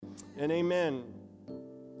and amen.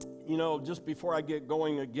 You know, just before I get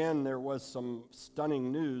going again, there was some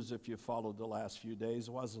stunning news, if you followed the last few days,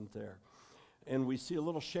 wasn't there? And we see a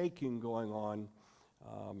little shaking going on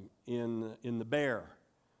in the bear,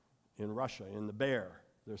 in Russia, in the bear.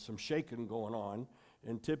 There's some shaking going on,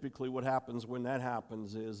 and typically what happens when that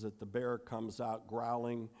happens is that the bear comes out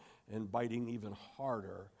growling and biting even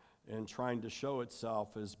harder and trying to show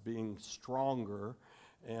itself as being stronger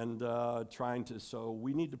and so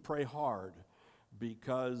we need to pray hard,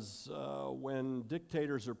 because when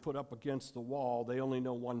dictators are put up against the wall, they only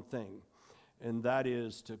know one thing, and that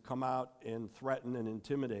is to come out and threaten and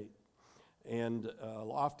intimidate. And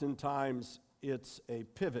oftentimes it's a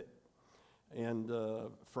pivot. And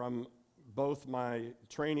from both my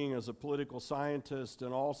training as a political scientist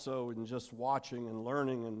and also in just watching and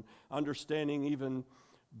learning and understanding even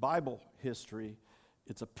Bible history,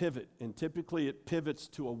 it's a pivot. And typically it pivots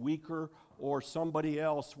to a weaker or somebody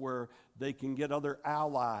else where they can get other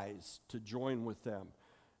allies to join with them.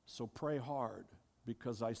 So pray hard,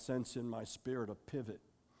 because I sense in my spirit a pivot.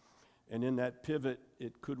 And in that pivot,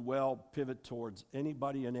 it could well pivot towards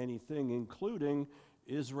anybody and anything, including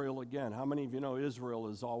Israel again. How many of you know Israel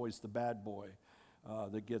is always the bad boy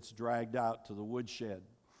that gets dragged out to the woodshed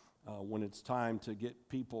when it's time to get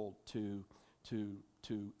people to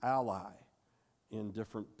ally in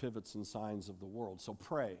different pivots and signs of the world? So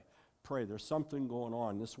pray. There's something going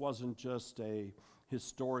on. This wasn't just a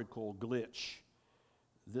historical glitch.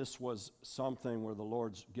 This was something where the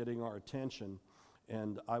Lord's getting our attention,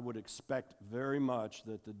 and I would expect very much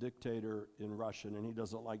that the dictator in Russia, and he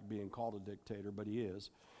doesn't like being called a dictator, but he is,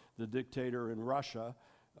 the dictator in Russia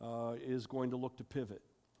is going to look to pivot,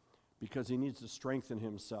 because he needs to strengthen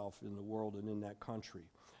himself in the world and in that country.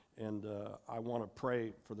 And I want to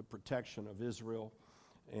pray for the protection of Israel,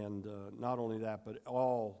 and not only that, but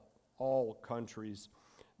all countries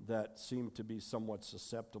that seem to be somewhat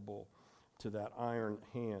susceptible to that iron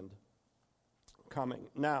hand coming.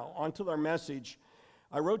 Now, onto our message.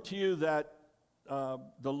 I wrote to you that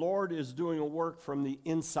the Lord is doing a work from the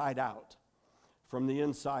inside out. From the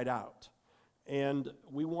inside out. And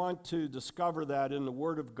we want to discover that in the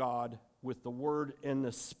Word of God with the Word and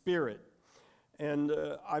the Spirit. And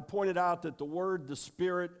I pointed out that the Word, the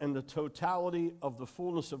Spirit, and the totality of the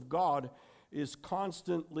fullness of God is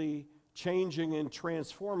constantly changing and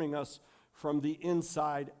transforming us from the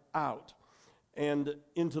inside out and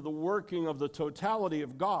into the working of the totality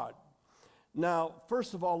of God. Now,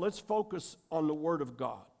 first of all, let's focus on the Word of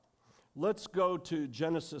God. Let's go to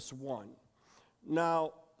Genesis 1.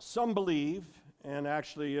 Now, some believe, and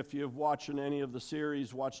actually if you've watched any of the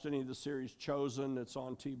series Chosen, that's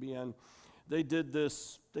on TBN, they did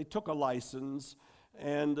this, they took a license,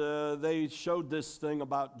 and they showed this thing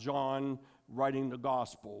about John writing the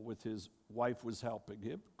gospel with his wife was helping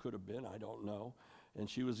him, could have been, I don't know, and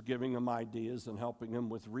she was giving him ideas and helping him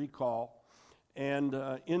with recall. And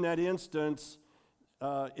in that instance,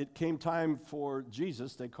 it came time for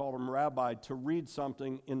Jesus, they called him Rabbi, to read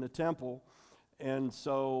something in the temple. And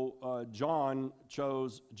so John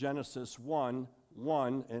chose Genesis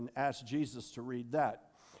 1:1 and asked Jesus to read that.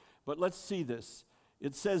 But let's see this.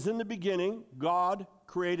 It says, in the beginning, God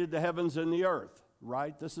created the heavens and the earth,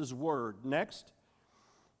 right? This is word. Next.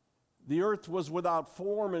 The earth was without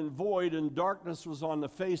form and void, and darkness was on the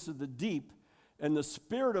face of the deep, and the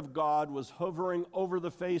Spirit of God was hovering over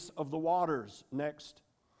the face of the waters. Next.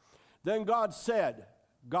 Then God said,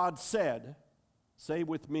 say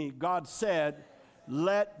with me, God said,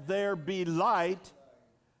 let there be light,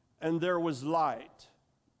 and there was light.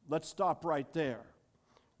 Let's stop right there.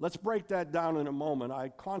 Let's break that down in a moment. I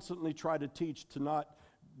constantly try to teach to not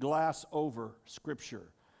glass over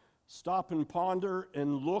Scripture. Stop and ponder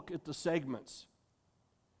and look at the segments.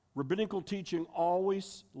 Rabbinical teaching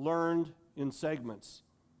always learned in segments.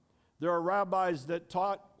 There are rabbis that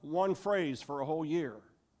taught one phrase for a whole year.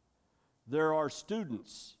 There are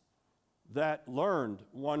students that learned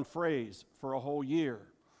one phrase for a whole year.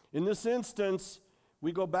 In this instance,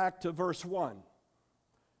 we go back to verse 1.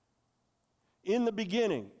 In the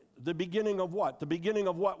beginning of what? The beginning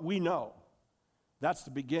of what we know. That's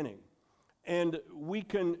the beginning. And we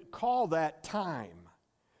can call that time,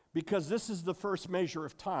 because this is the first measure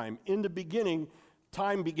of time. In the beginning,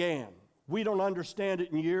 time began. We don't understand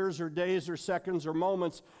it in years or days or seconds or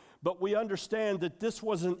moments, but we understand that this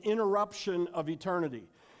was an interruption of eternity.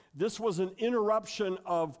 This was an interruption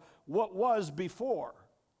of what was before.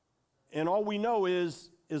 And all we know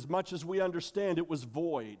is, as much as we understand, it was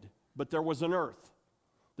void, but there was an earth.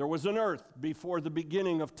 There was an earth before the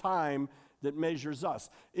beginning of time that measures us.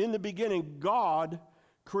 In the beginning, God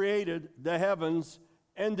created the heavens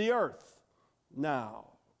and the earth. Now,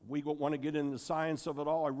 We don't want to get into the science of it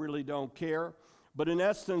all. I really don't care. But in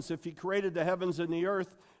essence, if he created the heavens and the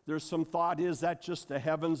earth, there's some thought, is that just the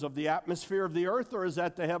heavens of the atmosphere of the earth, or is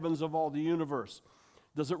that the heavens of all the universe?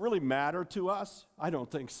 Does it really matter to us? I don't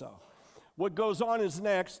think so. What goes on is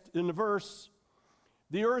next in the verse,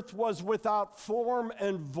 the earth was without form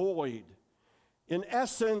and void. In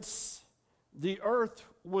essence, the earth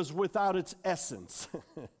was without its essence.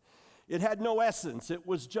 It had no essence. It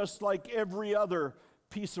was just like every other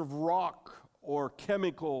piece of rock or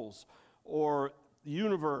chemicals or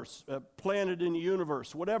universe, planet in the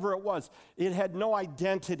universe, whatever it was. It had no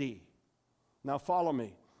identity. Now follow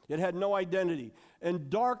me. It had no identity. And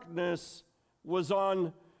darkness was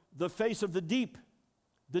on the face of the deep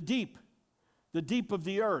of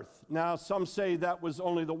the earth. Now some say that was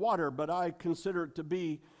only the water, but I consider it to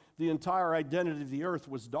be the entire identity of the earth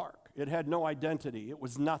was dark. It had no identity. It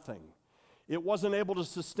was nothing. It wasn't able to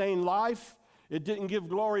sustain life. It didn't give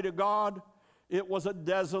glory to God. It was a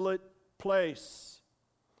desolate place.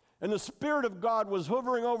 And the Spirit of God was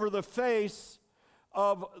hovering over the face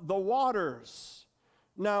of the waters.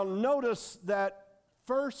 Now notice that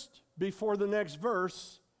first, before the next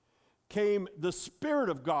verse, came the Spirit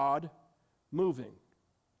of God moving.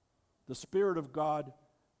 The Spirit of God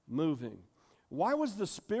moving. Why was the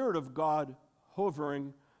Spirit of God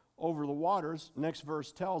hovering over the waters? Next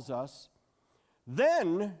verse tells us,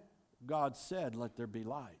 then God said, let there be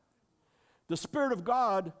light. The Spirit of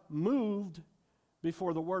God moved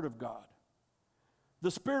before the Word of God.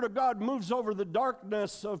 The Spirit of God moves over the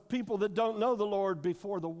darkness of people that don't know the Lord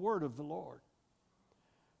before the Word of the Lord.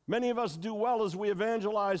 Many of us do well as we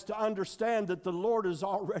evangelize to understand that the Lord is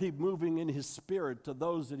already moving in His Spirit to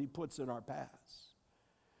those that He puts in our paths.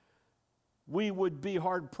 We would be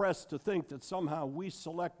hard-pressed to think that somehow we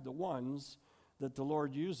select the ones that the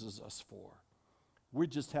Lord uses us for. We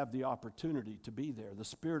just have the opportunity to be there. The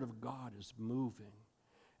Spirit of God is moving.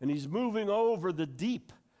 And He's moving over the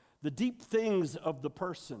deep things of the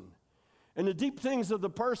person. And the deep things of the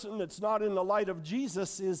person that's not in the light of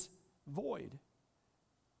Jesus is void,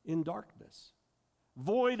 in darkness.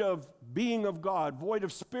 Void of being of God, void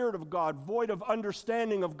of Spirit of God, void of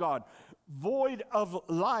understanding of God, void of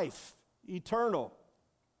life, eternal.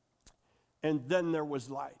 And then there was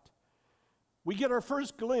light. We get our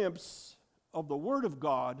first glimpse of the Word of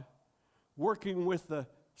God working with the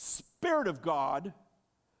Spirit of God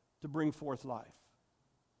to bring forth life.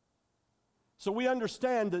 So we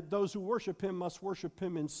understand that those who worship Him must worship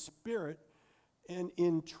Him in spirit and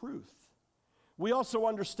in truth. We also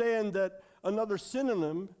understand that another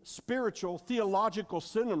synonym, spiritual, theological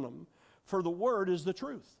synonym for the Word is the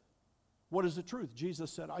truth. What is the truth?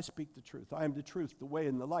 Jesus said, I speak the truth. I am the truth, the way,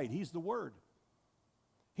 and the light. He's the Word.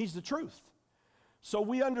 He's the truth. So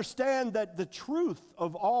we understand that the truth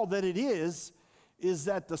of all that it is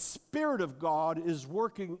that the Spirit of God is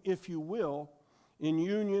working, if you will, in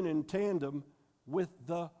union and tandem with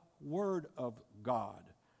the Word of God.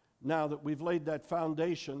 Now that we've laid that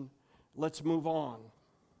foundation, let's move on.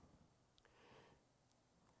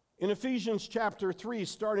 In Ephesians chapter 3,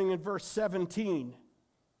 starting in verse 17,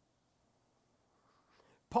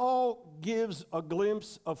 Paul gives a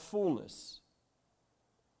glimpse of fullness.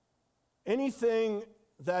 Anything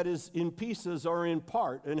that is in pieces or in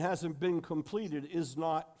part and hasn't been completed is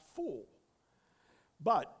not full.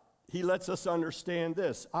 But he lets us understand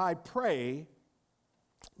this. I pray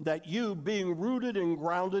that you, being rooted and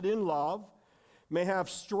grounded in love, may have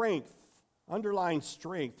strength, underline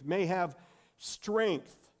strength, may have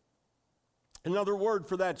strength. Another word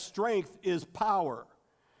for that strength is power.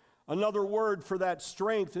 Another word for that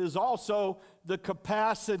strength is also the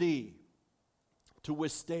capacity to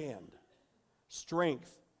withstand. Strength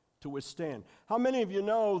to withstand. How many of you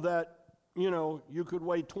know that, you could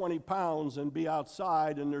weigh 20 pounds and be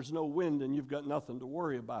outside and there's no wind and you've got nothing to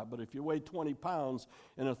worry about. But if you weigh 20 pounds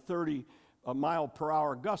and a 30 mile per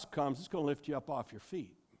hour gust comes, it's going to lift you up off your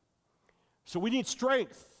feet. So we need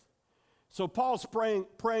strength. So Paul's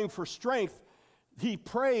praying for strength. He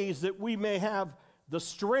prays that we may have the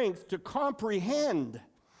strength to comprehend.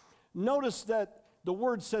 Notice that the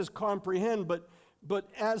word says comprehend, but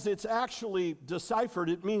as it's actually deciphered,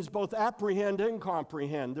 it means both apprehend and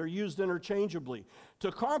comprehend. They're used interchangeably.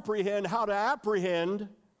 To comprehend, how to apprehend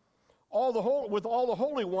with all the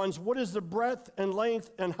holy ones, what is the breadth and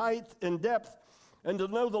length and height and depth, and to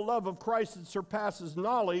know the love of Christ that surpasses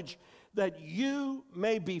knowledge, that you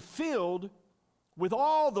may be filled with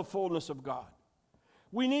all the fullness of God.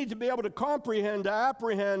 We need to be able to comprehend, to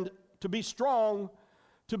apprehend, to be strong,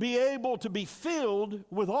 to be able to be filled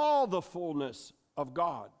with all the fullness of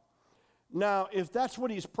God. Now, if that's what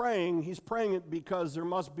he's praying it because there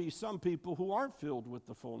must be some people who aren't filled with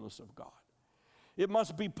the fullness of God. It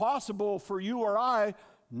must be possible for you or I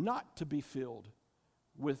not to be filled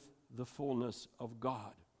with the fullness of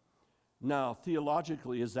God. Now,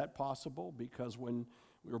 theologically, is that possible? Because when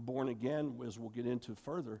we were born again, as we'll get into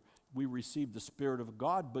further, we receive the Spirit of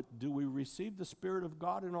God, but do we receive the Spirit of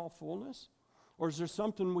God in all fullness? Or is there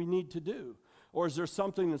something we need to do? Or is there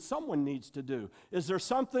something that someone needs to do? Is there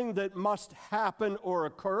something that must happen or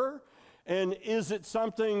occur? And is it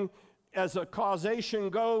something, as a causation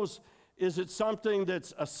goes, is it something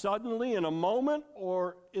that's a suddenly in a moment,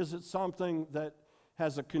 or is it something that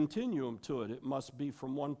has a continuum to it? It must be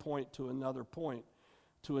from one point to another point,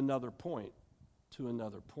 to another point, to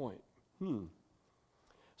another point.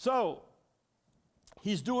 So,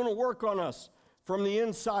 he's doing a work on us from the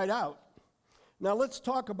inside out. Now let's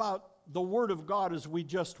talk about the Word of God as we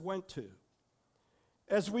just went to.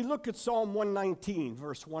 As we look at Psalm 119,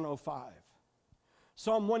 verse 105.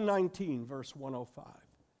 Psalm 119, verse 105.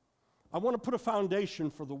 I want to put a foundation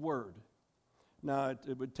for the Word. Now,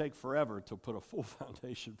 it would take forever to put a full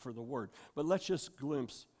foundation for the Word, but let's just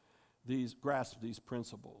grasp these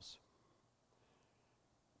principles.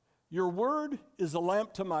 Your Word is a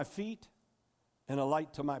lamp to my feet and a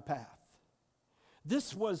light to my path.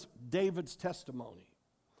 This was David's testimony.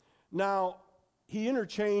 Now, he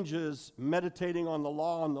interchanges meditating on the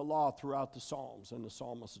law and the law throughout the Psalms, and the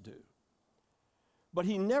psalmists do. But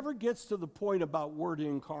he never gets to the point about word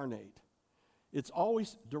incarnate. It's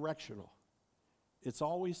always directional. It's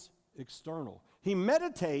always external. He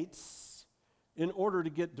meditates in order to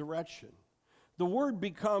get direction. The word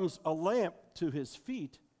becomes a lamp to his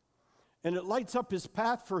feet, and it lights up his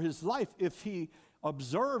path for his life if he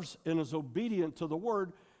observes and is obedient to the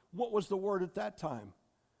word. What was the word at that time?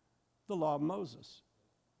 The law of Moses.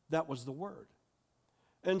 That was the word.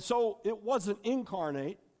 And so it wasn't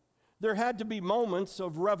incarnate. There had to be moments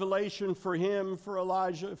of revelation for him, for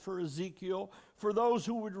Elijah, for Ezekiel, for those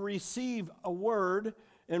who would receive a word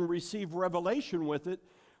and receive revelation with it.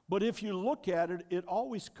 But if you look at it, it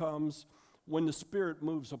always comes when the Spirit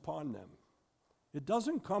moves upon them. It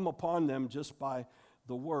doesn't come upon them just by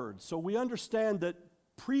the word. So we understand that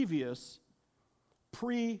pre-Jesus,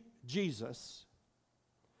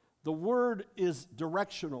 the word is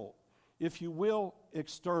directional, if you will,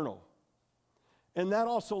 external. And that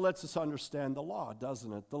also lets us understand the law,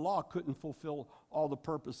 doesn't it? The law couldn't fulfill all the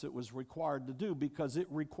purpose it was required to do because it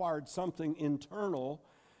required something internal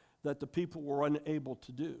that the people were unable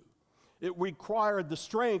to do. It required the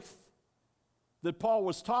strength that Paul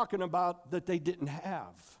was talking about that they didn't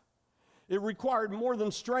have. It required more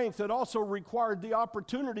than strength. It also required the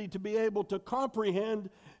opportunity to be able to comprehend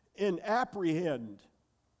and apprehend.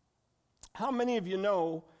 How many of you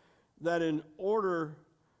know that in order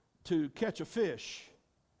to catch a fish,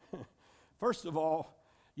 first of all,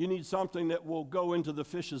 you need something that will go into the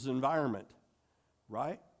fish's environment,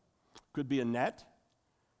 right? Could be a net,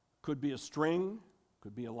 could be a string,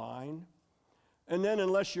 could be a line. And then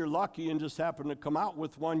unless you're lucky and just happen to come out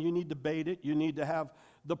with one, you need to bait it. You need to have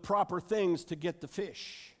the proper things to get the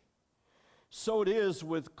fish. So it is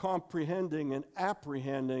with comprehending and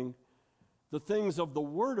apprehending the things of the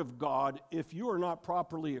Word of God. If you are not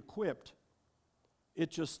properly equipped,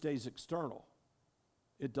 it just stays external.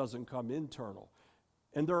 It doesn't come internal.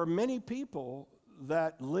 And there are many people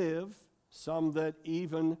that live, some that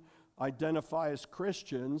even identify as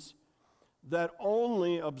Christians, that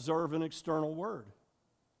only observe an external word.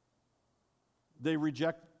 They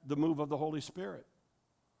reject the move of the Holy Spirit.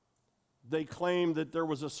 They claim that there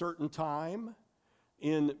was a certain time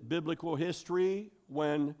in biblical history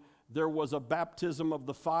when there was a baptism of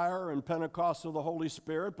the fire and Pentecost of the Holy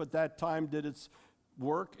Spirit, but that time did its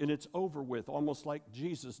work and it's over with. Almost like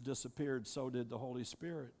Jesus disappeared, so did the Holy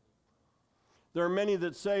Spirit. There are many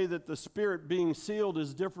that say that the Spirit being sealed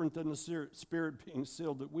is different than the Spirit being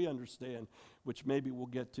sealed that we understand, which maybe we'll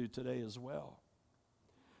get to today as well.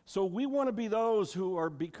 So we want to be those who are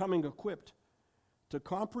becoming equipped to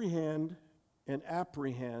comprehend and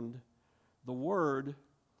apprehend the Word,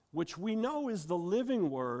 which we know is the living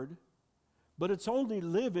Word, but it's only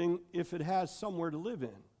living if it has somewhere to live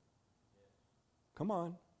in. Come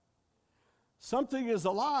on. Something is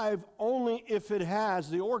alive only if it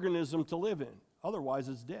has the organism to live in. Otherwise,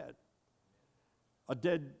 it's dead. A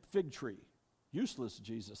dead fig tree, useless,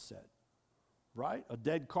 Jesus said. Right? A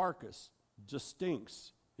dead carcass just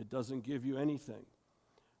stinks. It doesn't give you anything.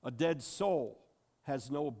 A dead soul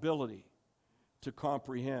has no ability to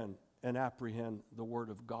comprehend and apprehend the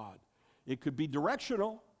Word of God. It could be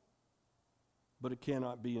directional, but it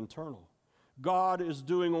cannot be internal. God is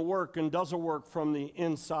doing a work and does a work from the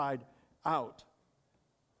inside out.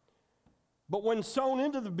 But when sown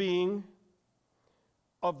into the being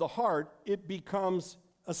of the heart, it becomes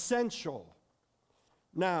essential.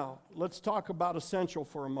 Now, let's talk about essential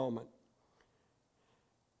for a moment.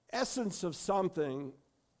 Essence of something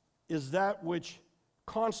is that which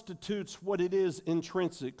constitutes what it is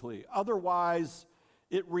intrinsically. Otherwise,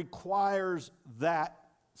 it requires that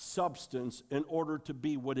substance in order to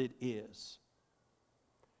be what it is.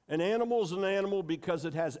 An animal is an animal because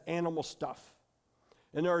it has animal stuff.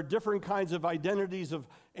 And there are different kinds of identities of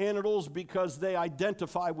animals because they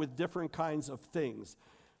identify with different kinds of things.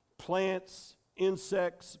 Plants,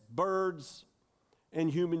 insects, birds,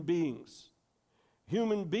 and human beings.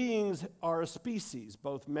 Human beings are a species,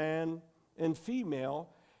 both man and female,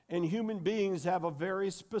 and human beings have a very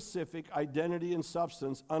specific identity and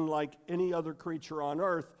substance, unlike any other creature on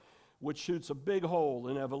earth, which shoots a big hole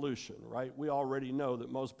in evolution, right? We already know that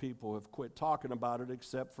most people have quit talking about it,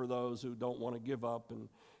 except for those who don't want to give up and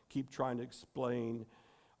keep trying to explain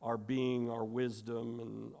our being, our wisdom,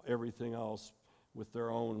 and everything else with their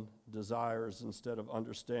own desires instead of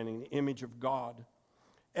understanding the image of God.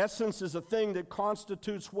 Essence is a thing that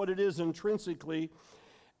constitutes what it is intrinsically,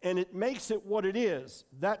 and it makes it what it is.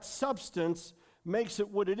 That substance makes it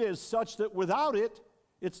what it is, such that without it,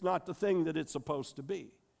 it's not the thing that it's supposed to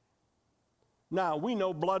be. Now, we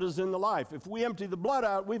know blood is in the life. If we empty the blood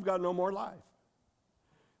out, we've got no more life.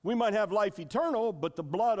 We might have life eternal, but the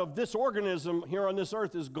blood of this organism here on this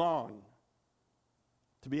earth is gone.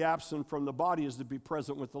 To be absent from the body is to be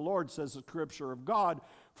present with the Lord, says the Scripture of God,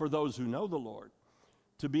 for those who know the Lord.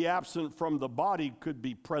 To be absent from the body could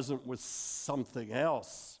be present with something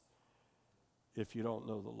else if you don't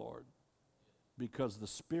know the Lord, because the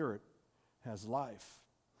Spirit has life.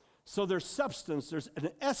 So there's substance, there's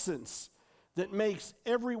an essence that makes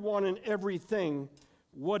everyone and everything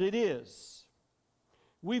what it is.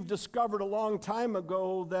 We've discovered a long time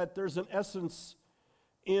ago that there's an essence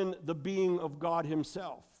in the being of God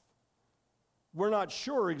Himself. We're not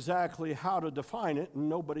sure exactly how to define it, and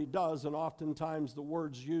nobody does, and oftentimes the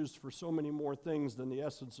word's used for so many more things than the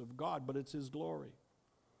essence of God, but it's His glory.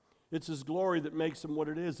 It's His glory that makes Him what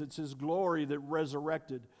it is. It's His glory that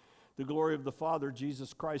resurrected the glory of the Father,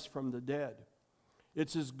 Jesus Christ, from the dead.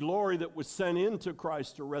 It's His glory that was sent into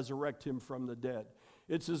Christ to resurrect Him from the dead.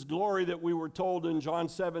 It's His glory that we were told in John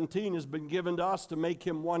 17 has been given to us to make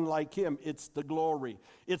Him one like Him. It's the glory.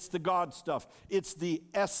 It's the God stuff. It's the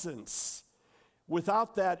essence.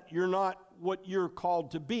 Without that, you're not what you're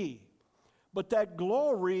called to be. But that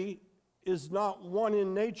glory is not one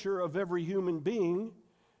in nature of every human being.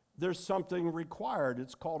 There's something required.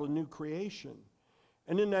 It's called a new creation.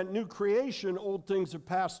 And in that new creation, old things have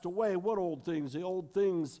passed away. What old things? The old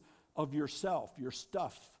things of yourself, your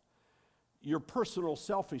stuff, your personal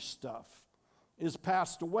selfish stuff is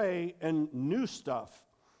passed away, and new stuff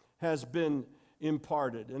has been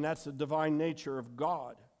imparted. And that's the divine nature of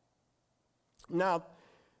God. Now,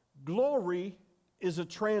 glory is a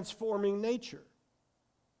transforming nature.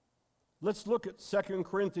 Let's look at 2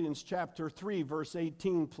 Corinthians chapter 3, verse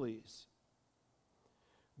 18, please.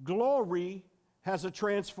 Glory has a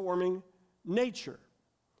transforming nature.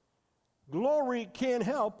 Glory can't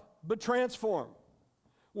help but transform.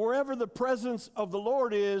 Wherever the presence of the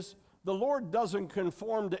Lord is, the Lord doesn't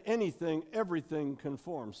conform to anything. Everything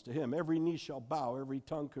conforms to Him. Every knee shall bow, every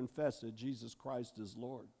tongue confess that Jesus Christ is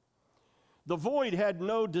Lord. The void had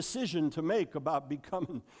no decision to make about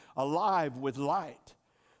becoming alive with light.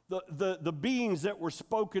 The beings that were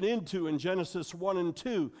spoken into in Genesis 1 and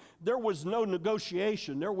 2, there was no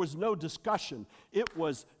negotiation, there was no discussion. It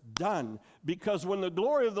was done. Because when the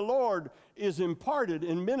glory of the Lord is imparted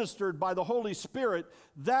and ministered by the Holy Spirit,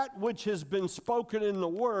 that which has been spoken in the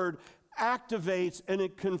Word activates and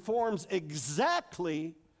it conforms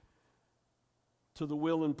exactly to the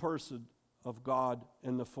will and person of God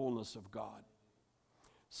and the fullness of God.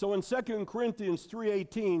 So in 2 Corinthians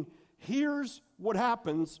 3:18, here's what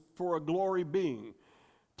happens for a glory being.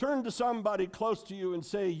 Turn to somebody close to you and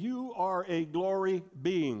say, you are a glory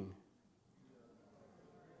being.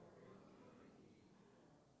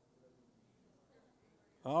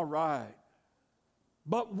 All right.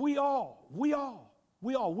 But we all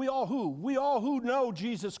who know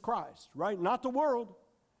Jesus Christ, right? Not the world.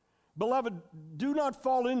 Beloved, do not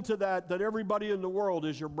fall into that everybody in the world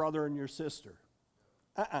is your brother and your sister.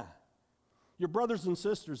 Your brothers and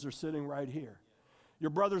sisters are sitting right here.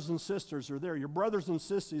 Your brothers and sisters are there. Your brothers and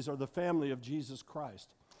sisters are the family of Jesus Christ,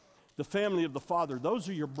 the family of the Father. Those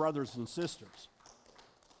are your brothers and sisters.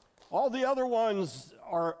 All the other ones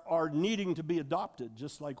are needing to be adopted,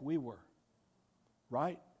 just like we were,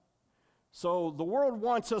 right? So the world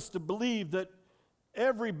wants us to believe that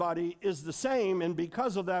Everybody is the same, and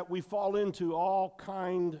because of that, we fall into all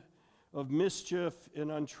kind of mischief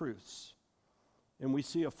and untruths. And we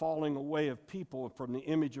see a falling away of people from the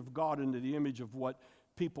image of God into the image of what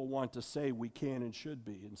people want to say we can and should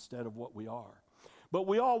be instead of what we are. But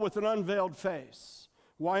we all with an unveiled face.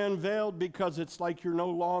 Why unveiled? Because it's like you're no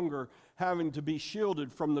longer having to be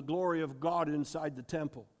shielded from the glory of God inside the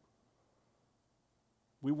temple.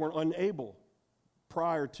 We were unable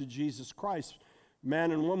prior to Jesus Christ.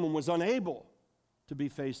 Man and woman was unable to be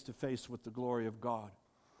face to face with the glory of God.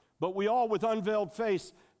 But we all with unveiled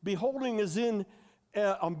face, beholding as in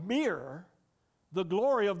a mirror the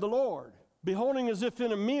glory of the Lord. Beholding as if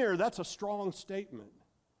in a mirror, that's a strong statement.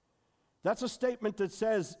 That's a statement that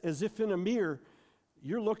says, as if in a mirror,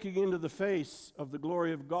 you're looking into the face of the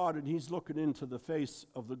glory of God, and He's looking into the face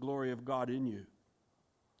of the glory of God in you.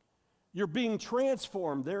 You're being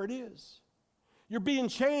transformed. There it is. You're being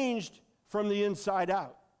changed from the inside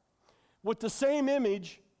out with the same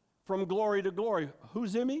image from glory to glory.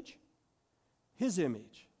 Whose image? His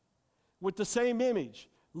image. With the same image.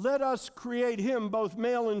 Let us create Him, both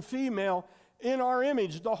male and female, in our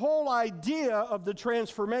image. The whole idea of the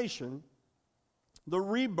transformation, the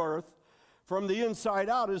rebirth from the inside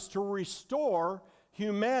out, is to restore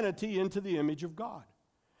humanity into the image of God.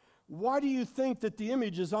 Why do you think that the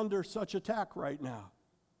image is under such attack right now?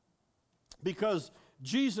 Because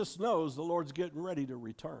Jesus knows the Lord's getting ready to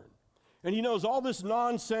return. And He knows all this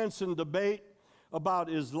nonsense and debate about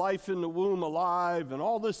is life in the womb alive, and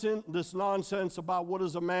all this nonsense about what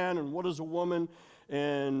is a man and what is a woman,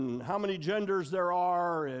 and how many genders there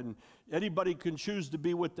are, and anybody can choose to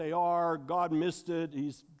be what they are. God missed it.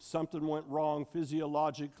 Something went wrong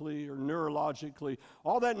physiologically or neurologically.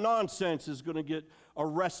 All that nonsense is going to get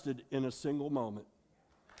arrested in a single moment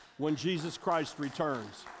when Jesus Christ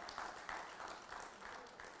returns.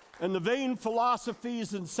 And the vain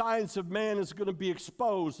philosophies and science of man is going to be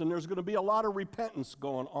exposed, and there's going to be a lot of repentance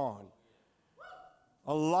going on.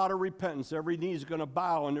 A lot of repentance. Every knee is going to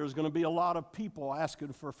bow, and there's going to be a lot of people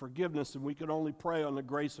asking for forgiveness, and we can only pray on the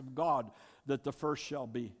grace of God that the first shall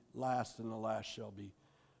be last and the last shall be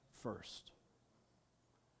first.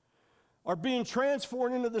 Are being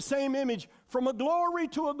transformed into the same image from a glory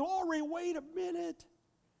to a glory. Wait a minute.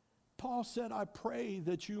 Paul said, I pray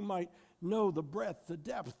that you might know the breadth, the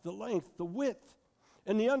depth, the length, the width,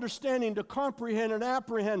 and the understanding to comprehend and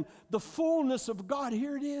apprehend the fullness of God.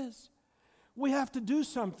 Here it is. We have to do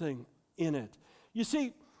something in it. You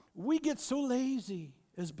see, we get so lazy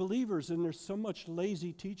as believers, and there's so much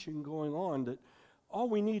lazy teaching going on, that all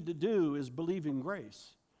we need to do is believe in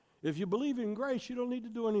grace. If you believe in grace, you don't need to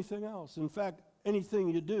do anything else. In fact, anything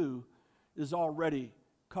you do is already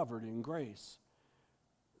covered in grace.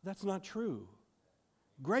 That's not true.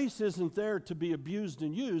 Grace isn't there to be abused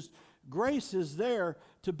and used. Grace is there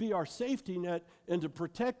to be our safety net and to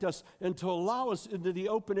protect us and to allow us into the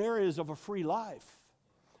open areas of a free life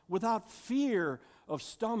without fear of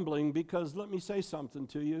stumbling, because let me say something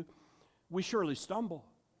to you. We surely stumble.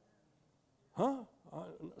 Huh?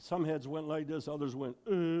 Some heads went like this, others went,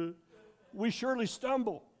 We surely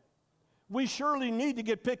stumble. We surely need to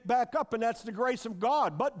get picked back up, and that's the grace of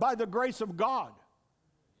God, but by the grace of God.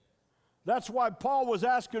 That's why Paul was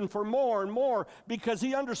asking for more and more, because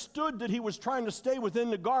he understood that he was trying to stay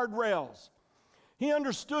within the guardrails. He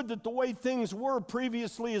understood that the way things were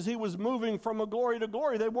previously as he was moving from a glory to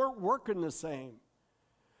glory, they weren't working the same.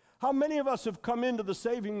 How many of us have come into the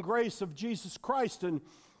saving grace of Jesus Christ and,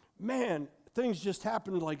 man, things just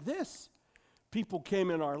happened like this? People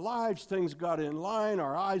came in our lives, things got in line,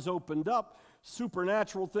 our eyes opened up,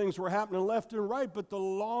 supernatural things were happening left and right, but the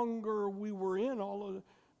longer we were in, all of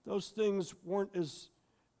those things weren't as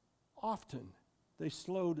often. They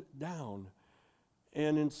slowed down.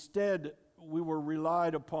 And instead, we were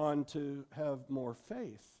relied upon to have more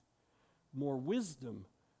faith, more wisdom,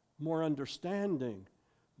 more understanding,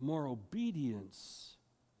 more obedience.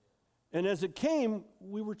 And as it came,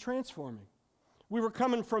 we were transforming. We were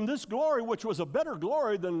coming from this glory, which was a better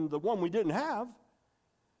glory than the one we didn't have,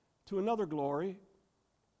 to another glory.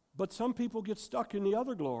 But some people get stuck in the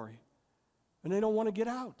other glory, and they don't want to get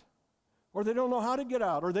out, or they don't know how to get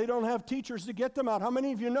out, or they don't have teachers to get them out. How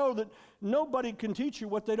many of you know that nobody can teach you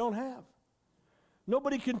what they don't have?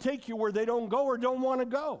 Nobody can take you where they don't go or don't want to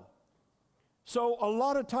go. So a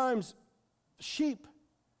lot of times, sheep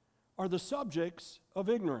are the subjects of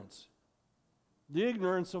ignorance, the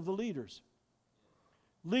ignorance of the leaders.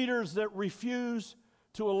 Leaders that refuse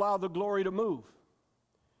to allow the glory to move.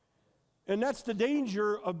 And that's the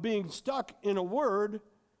danger of being stuck in a word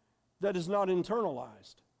that is not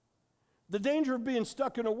internalized. The danger of being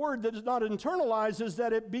stuck in a word that is not internalized is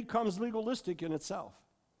that it becomes legalistic in itself.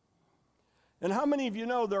 And how many of you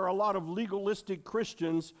know there are a lot of legalistic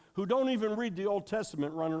Christians who don't even read the Old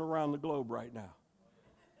Testament running around the globe right now?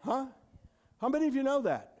 Huh? How many of you know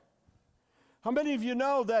that? How many of you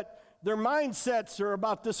know that their mindsets are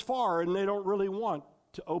about this far and they don't really want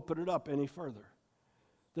to open it up any further?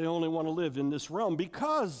 They only want to live in this realm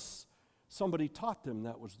because somebody taught them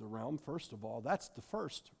that was the realm, first of all. That's the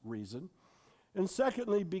first reason. And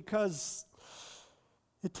secondly, because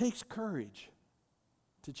it takes courage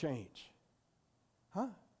to change. Huh?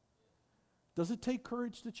 Does it take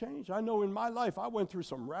courage to change? I know in my life I went through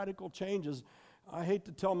some radical changes. I hate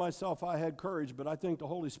to tell myself I had courage, but I think the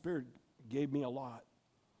Holy Spirit gave me a lot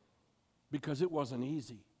because it wasn't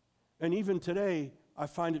easy. And even today, I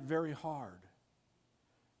find it very hard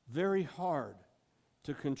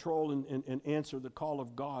to control and answer the call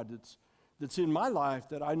of God that's in my life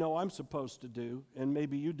that I know I'm supposed to do, and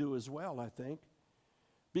maybe you do as well, I think,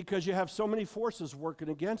 because you have so many forces working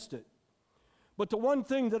against it. But the one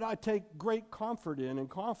thing that I take great comfort in and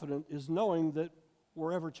confident is knowing that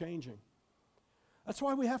we're ever changing. That's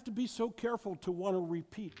why we have to be so careful to want to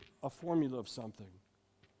repeat a formula of something.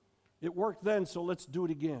 It worked then, so let's do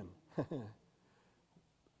it again.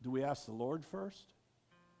 Do we ask the Lord first?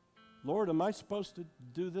 Lord, am I supposed to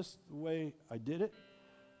do this the way I did it?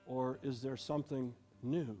 Or is there something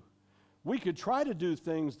new? We could try to do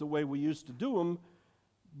things the way we used to do them,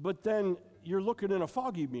 but then you're looking in a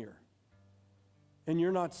foggy mirror, and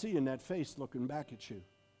you're not seeing that face looking back at you.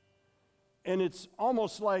 And it's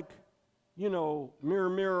almost like, mirror,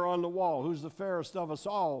 mirror on the wall, who's the fairest of us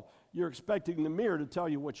all? You're expecting the mirror to tell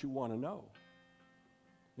you what you want to know,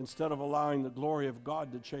 instead of allowing the glory of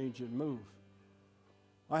God to change and move.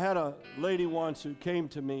 I had a lady once who came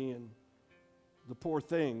to me, and the poor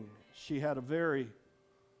thing, she had a very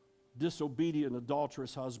disobedient,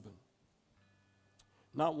 adulterous husband.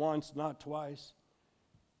 Not once, not twice.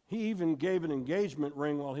 He even gave an engagement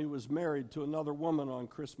ring while he was married to another woman on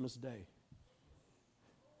Christmas Day.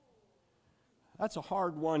 That's a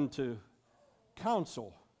hard one to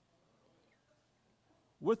counsel.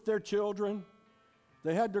 With their children,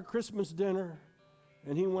 they had their Christmas dinner,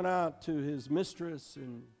 and he went out to his mistress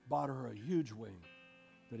and bought her a huge ring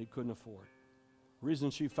that he couldn't afford. The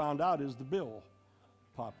reason she found out is the bill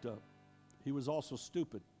popped up. He was also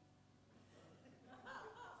stupid.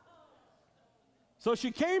 So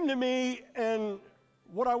she came to me, and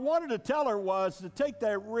what I wanted to tell her was to take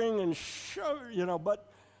that ring and show her,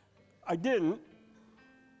 but I didn't.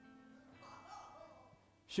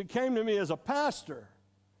 She came to me as a pastor,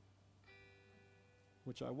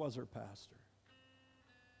 which I was her pastor.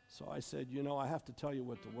 So I said, I have to tell you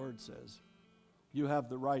what the Word says. You have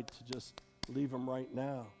the right to just leave him right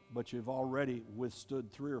now, but you've already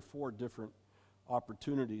withstood 3 or 4 different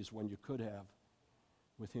opportunities when you could have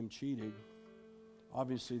with him cheating.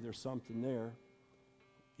 Obviously, there's something there.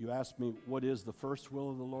 You asked me, what is the first will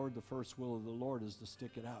of the Lord? The first will of the Lord is to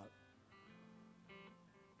stick it out.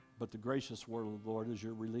 But the gracious word of the Lord is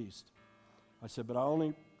you're released. I said, but I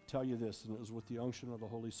only tell you this, and it was with the unction of the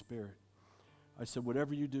Holy Spirit. I said,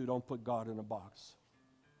 whatever you do, don't put God in a box.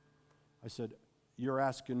 I said, you're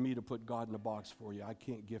asking me to put God in a box for you. I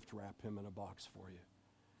can't gift wrap him in a box for you.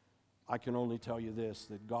 I can only tell you this,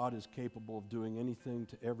 that God is capable of doing anything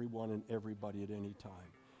to everyone and everybody at any time.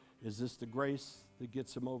 Is this the grace that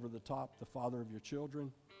gets him over the top, the father of your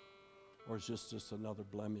children? Or is this just another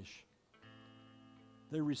blemish?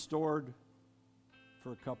 They restored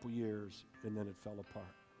for a couple years, and then it fell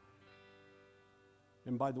apart.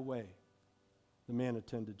 And by the way, the man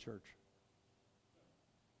attended church.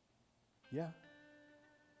 Yeah.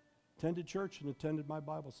 Attended church and attended my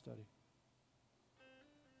Bible study.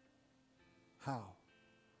 How?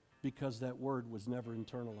 Because that word was never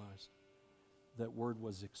internalized. That word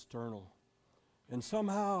was external. And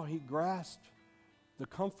somehow he grasped the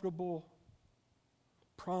comfortable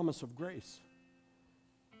promise of grace.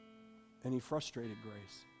 And he frustrated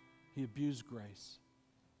grace. He abused grace.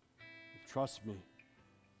 Trust me,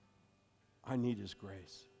 I need his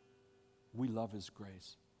grace. We love his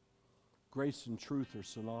grace. Grace and truth are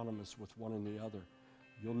synonymous with one and the other.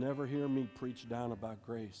 You'll never hear me preach down about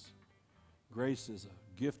grace. Grace is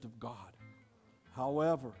a gift of God.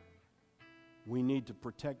 However, we need to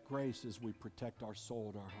protect grace as we protect our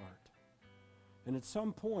soul and our heart. And at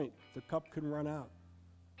some point, the cup can run out.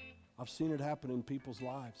 I've seen it happen in people's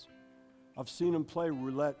lives. I've seen them play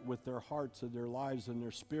roulette with their hearts and their lives and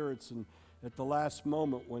their spirits, and at the last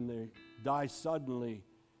moment when they die suddenly,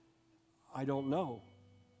 I don't know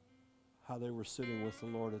how they were sitting with the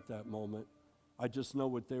Lord at that moment. I just know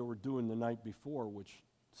what they were doing the night before, which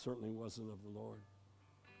certainly wasn't of the Lord.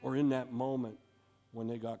 Or in that moment when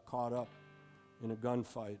they got caught up in a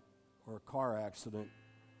gunfight or a car accident,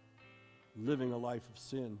 living a life of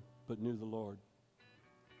sin, but knew the Lord.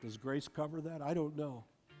 Does grace cover that? I don't know.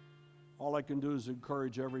 All I can do is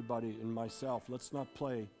encourage everybody and myself. Let's not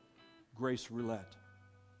play grace roulette.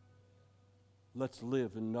 Let's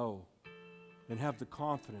live and know and have the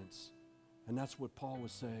confidence. And that's what Paul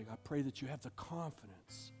was saying. I pray that you have the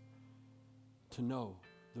confidence to know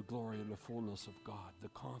the glory and the fullness of God, the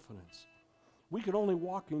confidence. We can only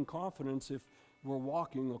walk in confidence if we're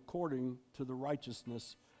walking according to the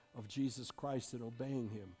righteousness of Jesus Christ and obeying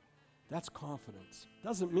Him. That's confidence.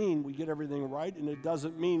 Doesn't mean we get everything right, and it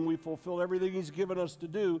doesn't mean we fulfill everything He's given us to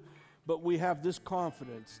do, but we have this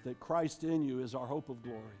confidence that Christ in you is our hope of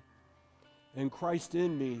glory. And Christ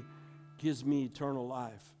in me gives me eternal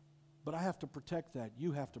life. But I have to protect that.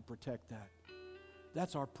 You have to protect that.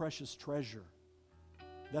 That's our precious treasure.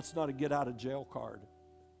 That's not a get-out-of-jail card.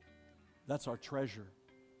 That's our treasure.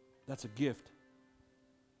 That's a gift.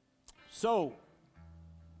 So,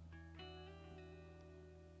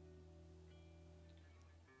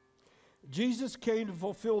 Jesus came to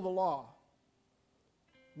fulfill the law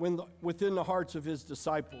within the hearts of His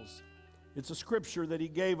disciples. It's a scripture that He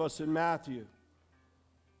gave us in Matthew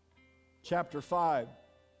chapter 5,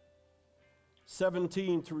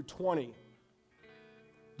 17 through 20.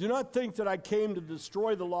 Do not think that I came to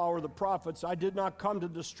destroy the law or the prophets. I did not come to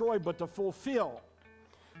destroy, but to fulfill.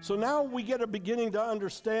 So now we get a beginning to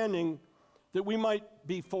understanding that we might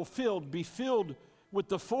be fulfilled, be filled with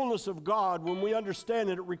the fullness of God when we understand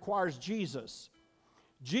that it requires Jesus.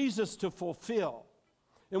 Jesus to fulfill.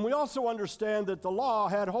 And we also understand that the law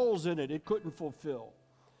had holes in it. It couldn't fulfill.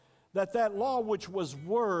 That law which was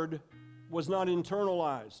word was not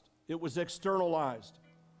internalized. It was externalized.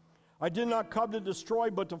 I did not come to destroy,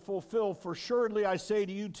 but to fulfill. For surely I say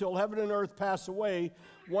to you, till heaven and earth pass away,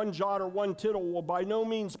 one jot or one tittle will by no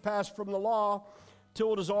means pass from the law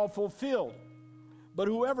till it is all fulfilled. But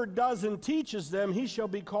whoever does and teaches them, he shall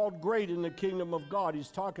be called great in the kingdom of God. He's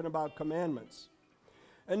talking about commandments.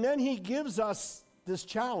 And then he gives us this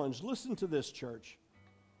challenge. Listen to this, church.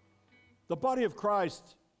 The body of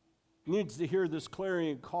Christ needs to hear this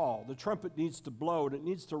clarion call. The trumpet needs to blow, and it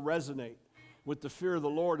needs to resonate with the fear of the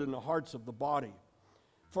Lord in the hearts of the body.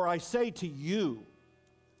 For I say to you,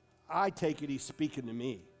 I take it He's speaking to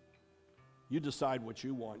me. You decide what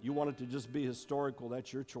you want. You want it to just be historical,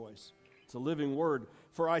 that's your choice. It's a living word.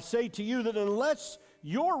 For I say to you that unless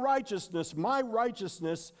your righteousness, my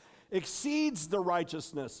righteousness, exceeds the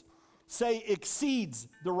righteousness. Say, exceeds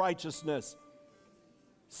the righteousness.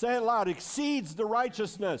 Say it loud, exceeds the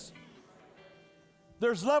righteousness.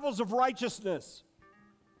 There's levels of righteousness.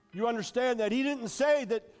 You understand that? He didn't say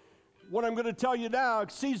that what I'm going to tell you now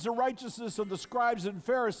exceeds the righteousness of the scribes and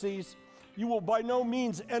Pharisees. You will by no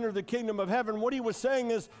means enter the kingdom of heaven. What he was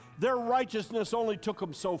saying is their righteousness only took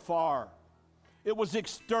them so far. It was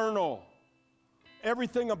external.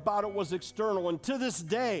 Everything about it was external. And to this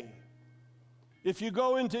day, if you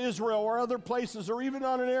go into Israel or other places or even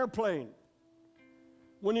on an airplane,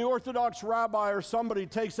 when the Orthodox rabbi or somebody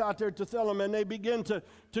takes out their tefillin and they begin to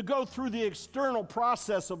go through the external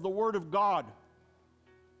process of the Word of God,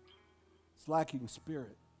 it's lacking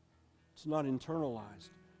spirit. It's not internalized.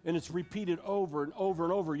 And it's repeated over and over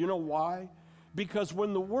and over. You know why? Because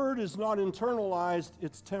when the Word is not internalized,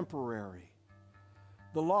 it's temporary.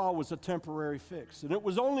 The law was a temporary fix. And it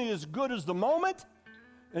was only as good as the moment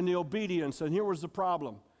and the obedience. And here was the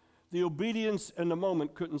problem. The obedience and the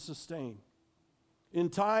moment couldn't sustain. In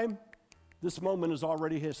time, this moment is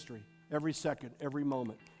already history. Every second, every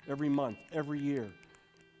moment, every month, every year.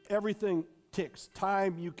 Everything ticks.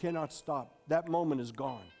 Time you cannot stop. That moment is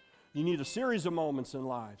gone. You need a series of moments in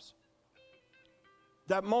lives.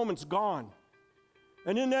 That moment's gone.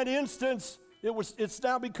 And in that instance, it's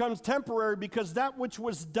now becomes temporary because that which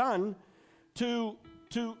was done to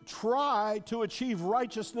try to achieve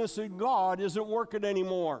righteousness in God isn't working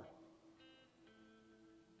anymore.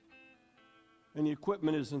 And the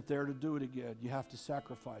equipment isn't there to do it again. You have to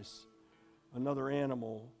sacrifice another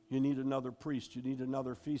animal. You need another priest. You need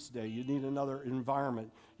another feast day. You need another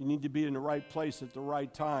environment. You need to be in the right place at the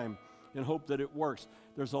right time and hope that it works.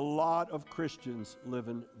 There's a lot of Christians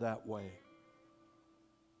living that way.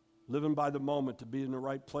 Living by the moment, to be in the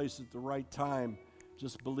right place at the right time,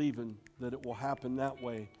 just believing that it will happen that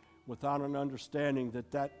way without an understanding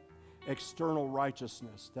that external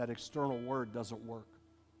righteousness, that external word doesn't work.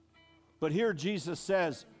 But here Jesus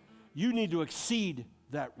says, you need to exceed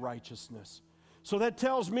that righteousness. So that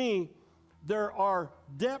tells me there are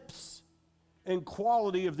depths and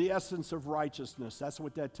quality of the essence of righteousness. That's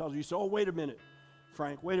what that tells you. So, wait a minute.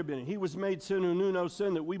 Frank, wait a minute. He was made sin who knew no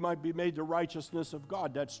sin that we might be made the righteousness of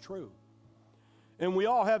God. That's true. And we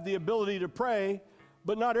all have the ability to pray,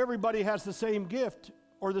 but not everybody has the same gift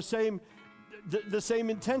or the same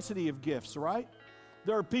intensity of gifts, right?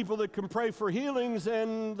 There are people that can pray for healings,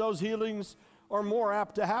 and those healings are more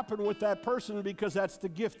apt to happen with that person because that's the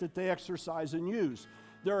gift that they exercise and use.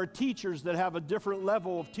 There are teachers that have a different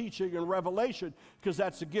level of teaching and revelation because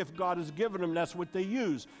that's the gift God has given them. That's what they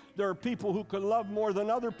use. There are people who can love more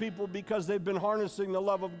than other people because they've been harnessing the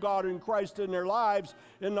love of God in Christ in their lives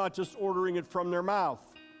and not just ordering it from their mouth.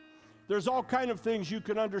 There's all kind of things you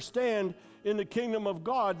can understand in the kingdom of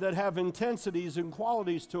God that have intensities and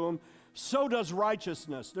qualities to them. So does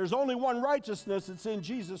righteousness. There's only one righteousness. It's in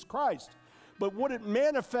Jesus Christ. But what it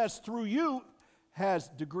manifests through you has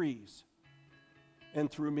degrees. And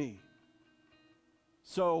through me.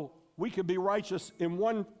 So we could be righteous in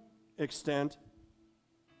one extent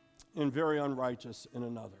and very unrighteous in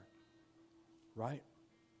another. Right?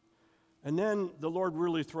 And then the Lord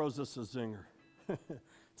really throws us a zinger.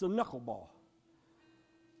 It's a knuckleball.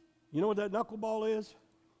 You know what that knuckleball is?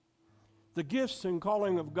 The gifts and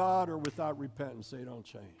calling of God are without repentance. They don't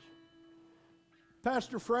change.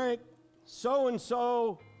 Pastor Frank,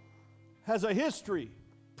 so-and-so has a history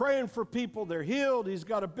praying for people, they're healed, he's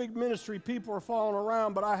got a big ministry, people are following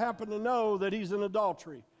around, but I happen to know that he's in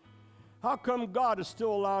adultery. How come God is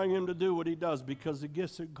still allowing him to do what he does? Because the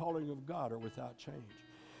gifts and calling of God are without change.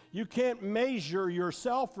 You can't measure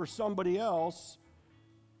yourself or somebody else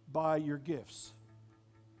by your gifts.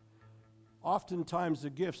 Oftentimes the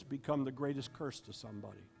gifts become the greatest curse to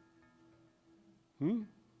somebody.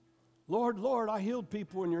 Lord, Lord, I healed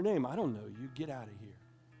people in your name. I don't know you. Get out of here.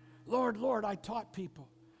 Lord, Lord, I taught people.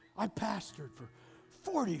 I pastored for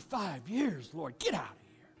 45 years, Lord. Get out of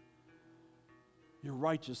here. Your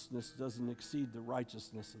righteousness doesn't exceed the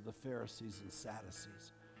righteousness of the Pharisees and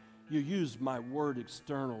Sadducees. You used my word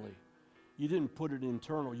externally. You didn't put it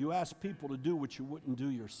internal. You asked people to do what you wouldn't do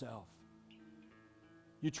yourself.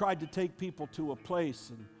 You tried to take people to a place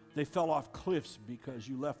and they fell off cliffs because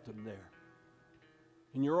you left them there.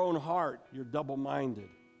 In your own heart, you're double-minded.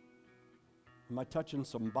 Am I touching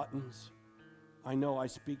some buttons? I know I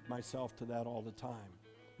speak myself to that all the time.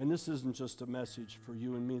 And this isn't just a message for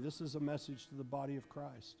you and me. This is a message to the body of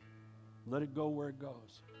Christ. Let it go where it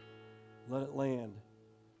goes. Let it land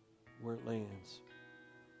where it lands.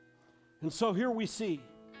 And so here we see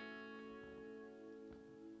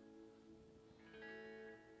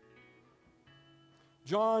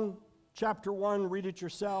John chapter 1, read it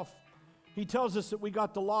yourself. He tells us that we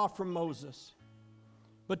got the law from Moses.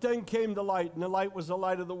 But then came the light, and the light was the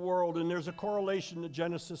light of the world, and there's a correlation to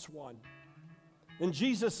Genesis 1. And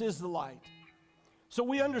Jesus is the light. So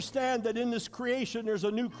we understand that in this creation, there's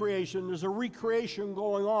a new creation. There's a recreation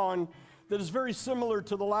going on that is very similar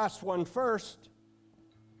to the last one. First,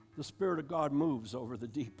 the Spirit of God moves over the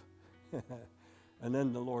deep. And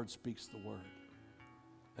then the Lord speaks the word.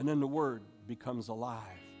 And then the word becomes alive.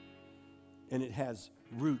 And it has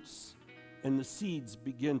roots. And the seeds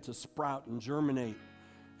begin to sprout and germinate.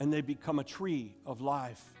 And they become a tree of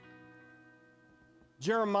life.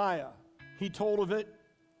 Jeremiah, he told of it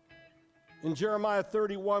in Jeremiah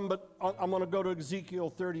 31, but I'm going to go to Ezekiel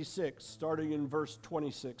 36, starting in verse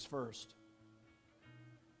 26 first.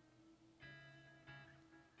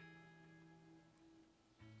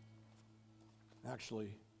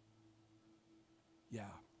 Actually, yeah.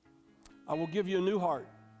 I will give you a new heart,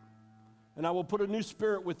 and I will put a new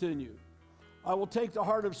spirit within you. I will take the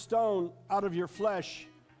heart of stone out of your flesh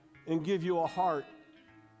and give you a heart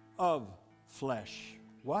of flesh.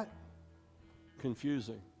 What?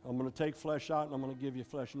 Confusing. I'm going to take flesh out and I'm going to give you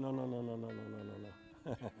flesh. No.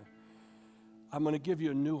 I'm going to give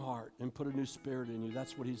you a new heart and put a new spirit in you.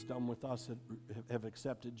 That's what he's done with us that have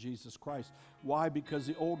accepted Jesus Christ. Why? Because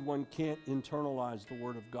the old one can't internalize the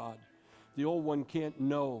word of God. The old one can't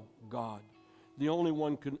know God. The only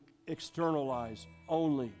one can externalize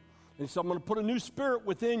only. And so I'm going to put a new spirit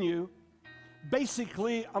within you.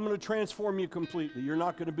 Basically, I'm going to transform you completely. You're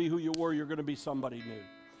not going to be who you were. You're going to be somebody new.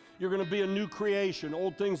 You're going to be a new creation.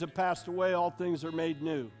 Old things have passed away. All things are made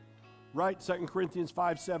new. Right? 2 Corinthians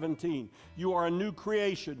 5:17. You are a new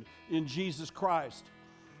creation in Jesus Christ.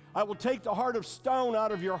 I will take the heart of stone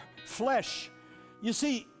out of your flesh. You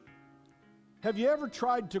see, have you ever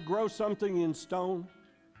tried to grow something in stone?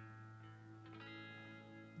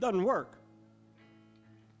 Doesn't work.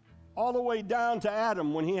 All the way down to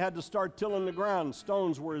Adam when he had to start tilling the ground,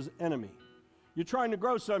 stones were his enemy. You're trying to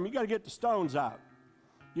grow something, you got to get the stones out.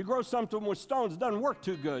 You grow something with stones, it doesn't work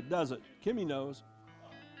too good, does it? Kimmy knows.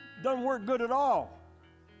 Doesn't work good at all.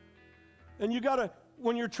 And you got to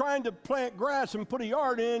When you're trying to plant grass and put a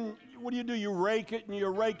yard in, what do? You rake it and you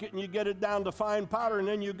rake it and you get it down to fine powder, and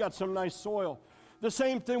then you've got some nice soil. The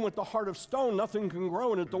same thing with the heart of stone. Nothing can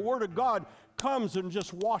grow in it. The Word of God comes and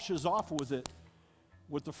just washes off with it,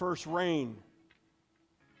 with the first rain,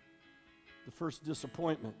 the first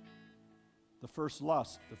disappointment, the first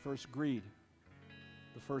lust, the first greed,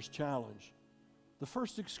 the first challenge, the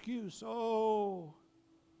first excuse. Oh,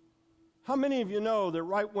 how many of you know that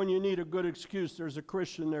right when you need a good excuse, there's a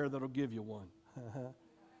Christian there that'll give you one?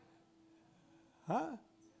 Huh?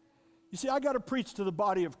 You see, I got to preach to the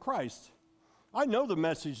body of Christ. I know the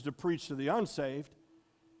message to preach to the unsaved.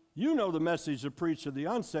 You know the message to preach to the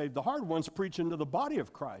unsaved. The hard one's preaching to the body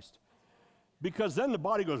of Christ. Because then the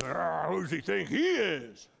body goes, who does he think he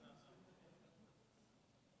is?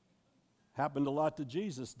 Happened a lot to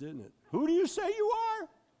Jesus, didn't it? Who do you say you are?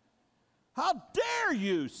 How dare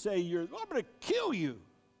you say I'm going to kill you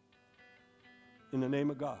in the name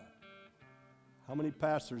of God? How many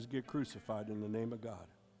pastors get crucified in the name of God?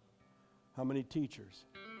 How many teachers?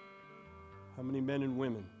 How many men and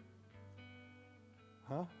women?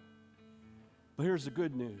 Huh? But here's the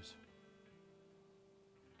good news.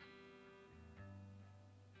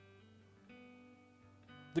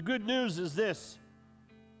 The good news is this,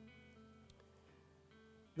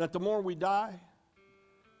 that the more we die,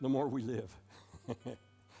 the more we live.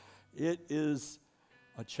 It is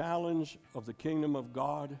a challenge of the kingdom of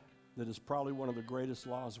God that is probably one of the greatest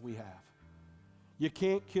laws we have. You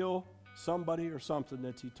can't kill somebody or something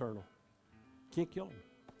that's eternal. Can't kill them.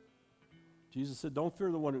 Jesus said, don't fear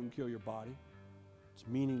the one who can kill your body. It's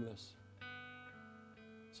meaningless.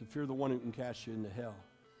 He said, fear the one who can cast you into hell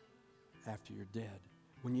after you're dead.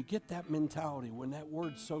 When you get that mentality, when that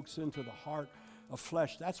word soaks into the heart of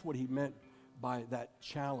flesh, that's what he meant by that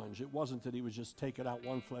challenge. It wasn't that he was just taking out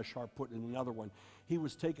one flesh heart, putting in another one. He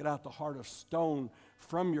was taking out the heart of stone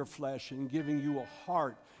from your flesh and giving you a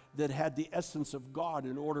heart that had the essence of God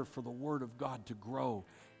in order for the word of God to grow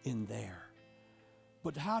in there.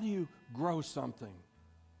 But how do you grow something?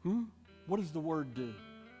 What does the word do?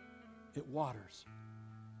 It waters.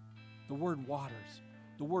 The word waters.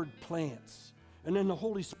 The word plants. And then the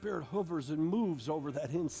Holy Spirit hovers and moves over that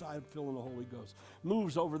inside, filling the Holy Ghost,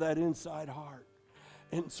 moves over that inside heart.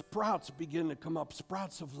 And sprouts begin to come up,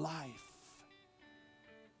 sprouts of life.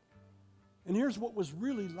 And here's what was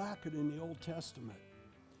really lacking in the Old Testament.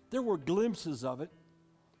 There were glimpses of it.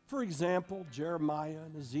 For example, Jeremiah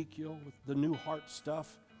and Ezekiel with the new heart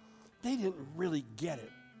stuff, they didn't really get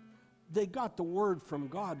it. They got the word from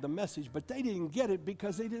God, the message, but they didn't get it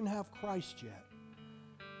because they didn't have Christ yet.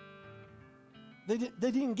 They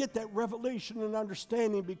didn't get that revelation and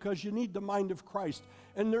understanding because you need the mind of Christ.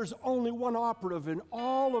 And there's only one operative in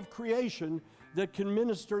all of creation that can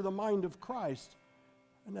minister the mind of Christ,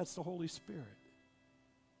 and that's the Holy Spirit.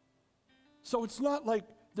 So it's not like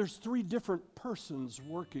there's three different persons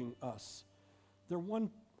working us. They're one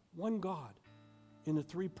God in the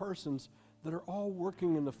three persons that are all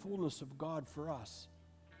working in the fullness of God for us,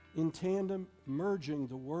 in tandem, merging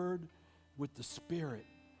the Word with the Spirit.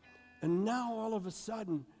 And now all of a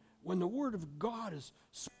sudden, when the Word of God is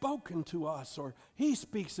spoken to us, or He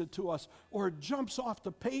speaks it to us, or it jumps off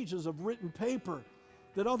the pages of written paper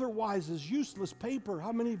that otherwise is useless paper.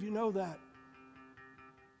 How many of you know that?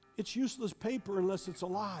 It's useless paper unless it's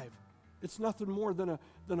alive. It's nothing more than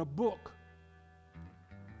a book.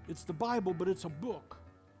 It's the Bible, but it's a book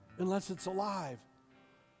unless it's alive.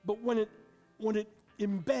 But when it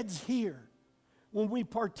embeds here, when we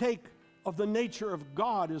partake of the nature of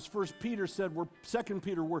God, as 1 Peter said, 2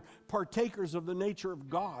 Peter, we're partakers of the nature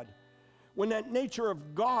of God. When that nature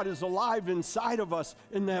of God is alive inside of us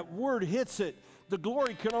and that word hits it, the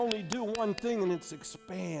glory can only do one thing, and it's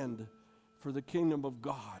expand for the kingdom of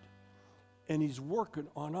God. And He's working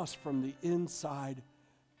on us from the inside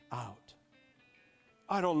out.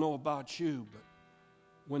 I don't know about you, but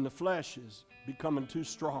when the flesh is becoming too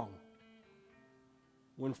strong,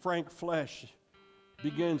 when Frank Flesh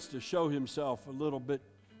begins to show himself a little bit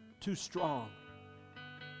too strong,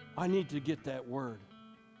 I need to get that word.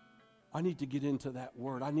 I need to get into that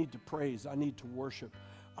word. I need to praise. I need to worship.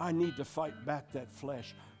 I need to fight back that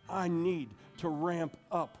flesh. I need to ramp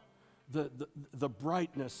up the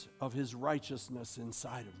brightness of His righteousness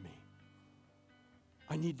inside of me.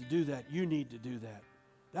 I need to do that. You need to do that.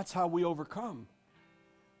 That's how we overcome.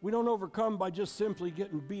 We don't overcome by just simply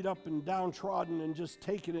getting beat up and downtrodden and just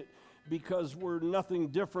taking it because we're nothing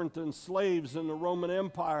different than slaves in the Roman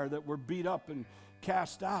Empire that were beat up and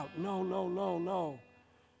cast out. No, no, no, no.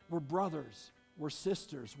 We're brothers. We're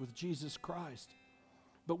sisters with Jesus Christ.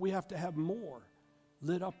 But we have to have more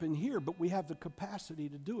lit up in here, but we have the capacity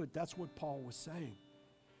to do it. That's what Paul was saying.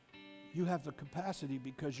 You have the capacity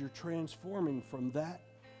because you're transforming from that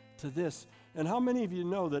to this. And how many of you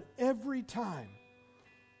know that every time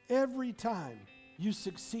you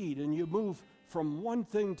succeed and you move from one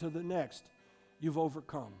thing to the next, you've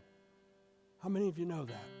overcome? How many of you know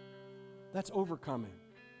that? That's overcoming.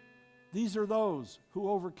 These are those who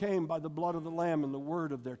overcame by the blood of the Lamb and the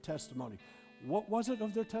word of their testimony. What was it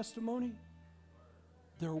of their testimony?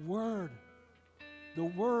 Their word. The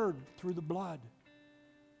word through the blood,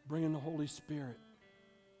 bringing the Holy Spirit.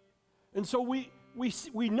 And so we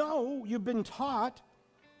know you've been taught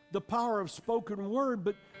the power of spoken word,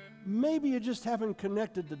 but maybe you just haven't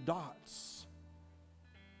connected the dots.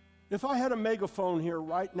 If I had a megaphone here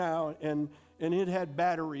right now and it had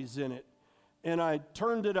batteries in it, and I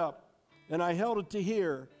turned it up, and I held it to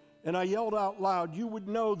here, and I yelled out loud, you would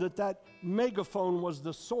know that that megaphone was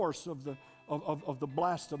the source of the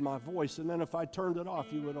blast of my voice. And then if I turned it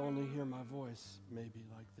off, you would only hear my voice maybe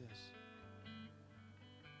like this.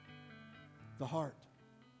 The heart,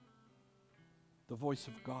 the voice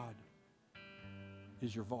of God,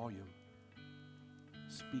 is your volume.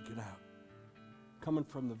 Speak it out, coming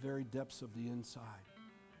from the very depths of the inside.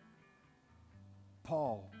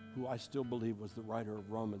 Paul, who I still believe was the writer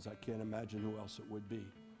of Romans, I can't imagine who else it would be.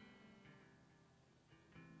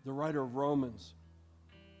 The writer of Romans,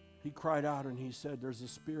 he cried out and he said, there's a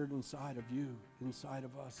spirit inside of you, inside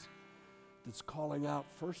of us, that's calling out,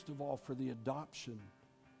 first of all, for the adoption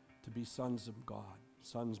to be sons of God.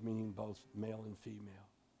 Sons meaning both male and female.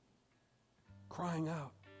 Crying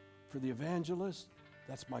out for the evangelist,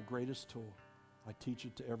 that's my greatest tool. I teach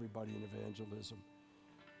it to everybody in evangelism.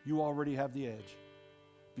 You already have the edge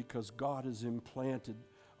because God has implanted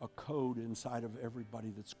a code inside of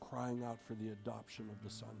everybody that's crying out for the adoption of the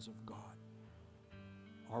sons of God.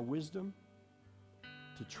 Our wisdom,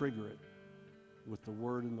 to trigger it with the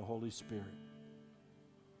Word and the Holy Spirit.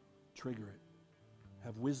 Trigger it.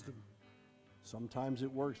 Have wisdom. Sometimes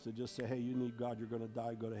it works to just say, hey, you need God, you're going to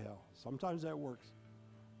die, go to hell. Sometimes that works.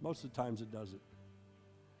 Most of the times it doesn't.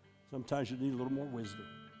 Sometimes you need a little more wisdom.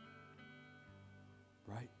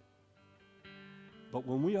 Right? But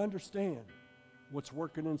when we understand what's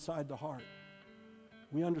working inside the heart,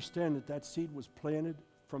 we understand that that seed was planted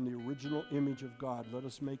from the original image of God. Let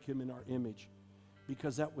us make him in our image.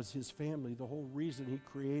 Because that was his family. The whole reason he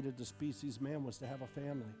created the species man was to have a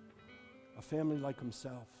family like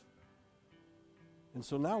himself. And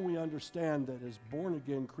so now we understand that as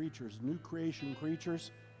born-again creatures, new creation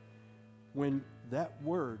creatures, when that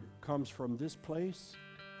word comes from this place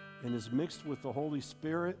and is mixed with the Holy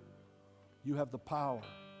Spirit, you have the power,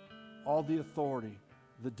 all the authority,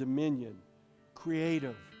 the dominion,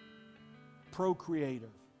 creative, procreative,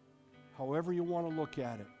 however you want to look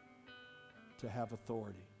at it, to have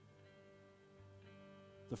authority.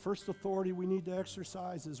 The first authority we need to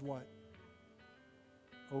exercise is what?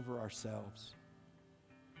 Over ourselves.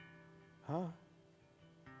 Huh?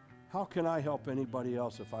 How can I help anybody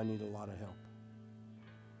else if I need a lot of help?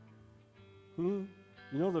 You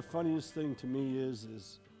know, the funniest thing to me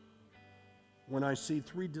is when I see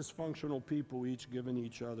three dysfunctional people each giving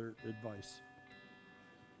each other advice.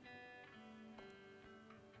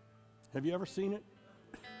 Have you ever seen it?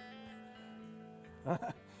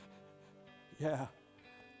 Yeah,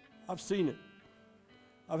 I've seen it.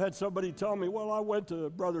 I've had somebody tell me, well, I went to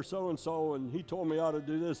brother so-and-so and he told me how to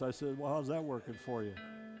do this. I said, well, how's that working for you?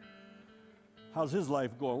 How's his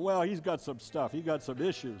life going? Well, he's got some stuff. He got some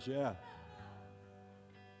issues, yeah.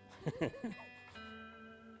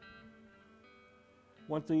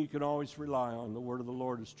 One thing you can always rely on, the word of the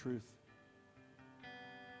Lord is truth.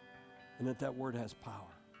 And that word has power.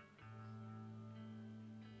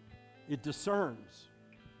 It discerns.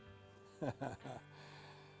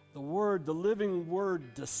 The word, the living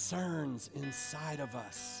word, discerns inside of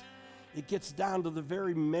us. It gets down to the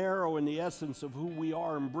very marrow and the essence of who we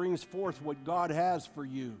are and brings forth what God has for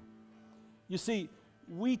you. You see,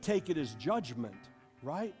 we take it as judgment,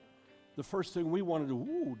 right? The first thing we want to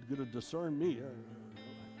do, going to discern me.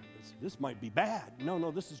 This might be bad.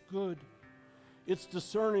 No, this is good. It's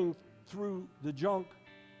discerning through the junk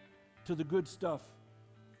to the good stuff.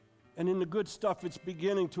 And in the good stuff, it's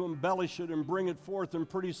beginning to embellish it and bring it forth, and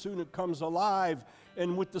pretty soon it comes alive.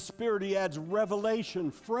 And with the Spirit, he adds revelation,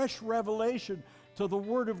 fresh revelation to the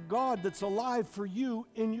Word of God that's alive for you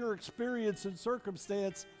in your experience and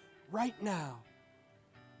circumstance right now.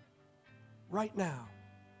 Right now.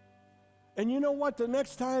 And you know what? The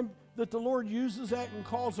next time that the Lord uses that and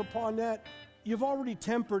calls upon that, you've already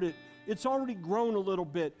tempered it. It's already grown a little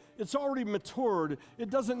bit. It's already matured. It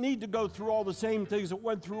doesn't need to go through all the same things it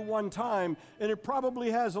went through one time, and it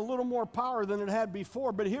probably has a little more power than it had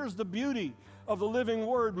before. But here's the beauty of the living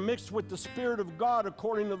Word mixed with the Spirit of God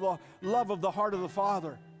according to the love of the heart of the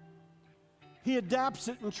Father. He adapts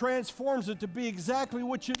it and transforms it to be exactly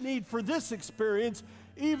what you need for this experience,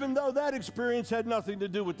 even though that experience had nothing to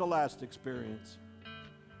do with the last experience.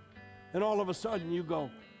 And all of a sudden you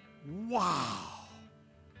go, wow.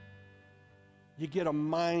 You get a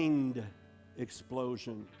mind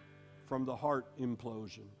explosion from the heart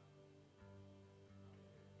implosion.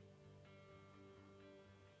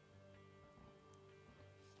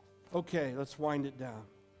 Okay, let's wind it down.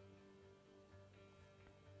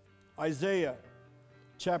 Isaiah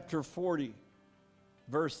chapter 40,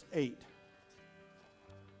 verse 8.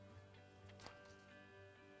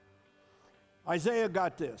 Isaiah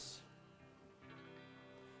got this.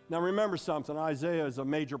 Now remember something, Isaiah is a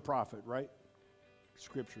major prophet, right?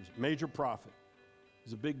 Scriptures, major prophet.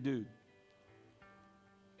 He's a big dude.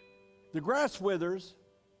 The grass withers,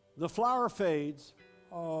 the flower fades.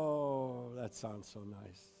 Oh, that sounds so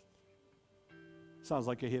nice. Sounds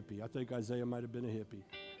like a hippie. I think Isaiah might have been a hippie.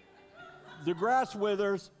 The grass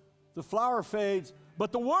withers, the flower fades,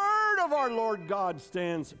 but the word of our Lord God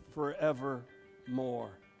stands forevermore.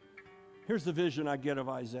 Here's the vision I get of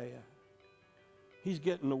Isaiah. He's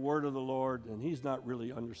getting the word of the Lord, and he's not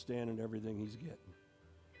really understanding everything he's getting.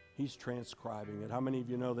 He's transcribing it. How many of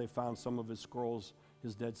you know they found some of his scrolls,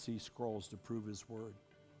 his Dead Sea Scrolls, to prove his word?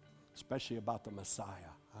 Especially about the Messiah.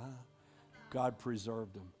 Huh? God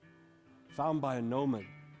preserved them. Found by a nomad.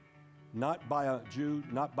 Not by a Jew,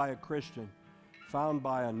 not by a Christian. Found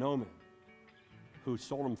by a nomad who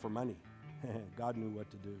sold them for money. God knew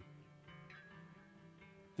what to do.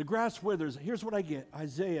 The grass withers. Here's what I get.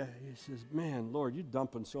 Isaiah, he says, man, Lord, you're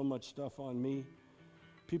dumping so much stuff on me.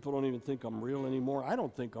 People don't even think I'm real anymore. I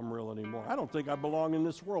don't think I'm real anymore. I don't think I belong in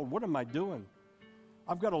this world. What am I doing?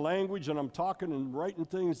 I've got a language and I'm talking and writing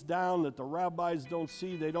things down that the rabbis don't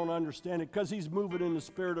see. They don't understand it because he's moving in the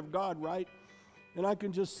Spirit of God, right? And I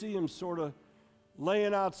can just see him sort of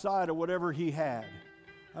laying outside of whatever he had.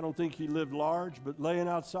 I don't think he lived large, but laying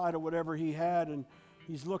outside of whatever he had. And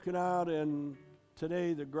he's looking out, and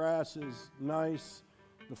today the grass is nice.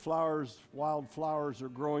 The flowers, wild flowers are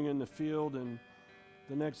growing in the field, and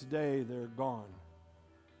the next day they're gone.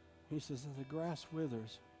 He says, the grass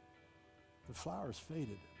withers, the flowers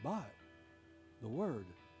faded, but the word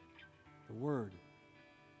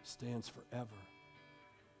stands forever.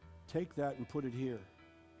 Take that and put it here.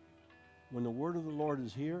 When the word of the Lord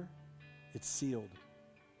is here, it's sealed.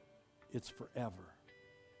 It's forever.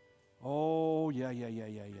 Oh, yeah.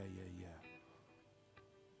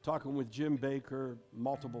 Talking with Jim Baker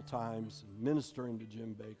multiple times, and ministering to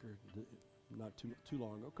Jim Baker not too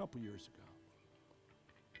long ago, a couple years ago.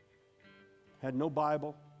 Had no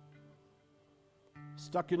Bible,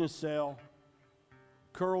 stuck in his cell,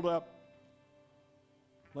 curled up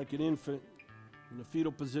like an infant in the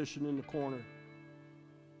fetal position in the corner.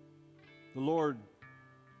 The Lord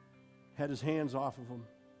had his hands off of him.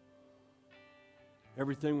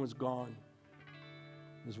 Everything was gone.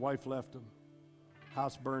 His wife left him.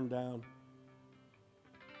 House burned down.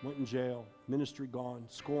 Went in jail. Ministry gone.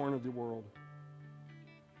 Scorn of the world.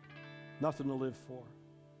 Nothing to live for.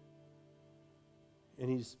 And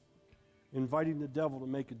he's inviting the devil to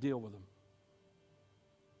make a deal with him.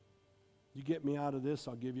 You get me out of this,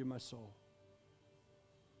 I'll give you my soul.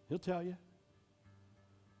 He'll tell you.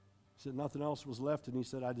 He said nothing else was left, and he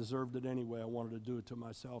said, I deserved it anyway. I wanted to do it to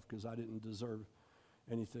myself because I didn't deserve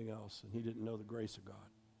anything else. And he didn't know the grace of God,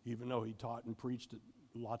 even though he taught and preached it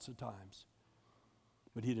lots of times.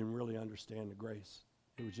 But he didn't really understand the grace.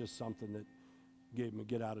 It was just something that gave him a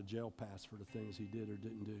get-out-of-jail pass for the things he did or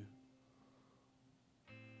didn't do.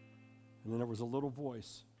 And then there was a little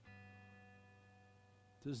voice.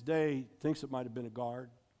 To this day, thinks it might have been a guard.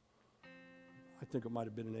 I think it might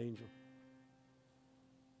have been an angel.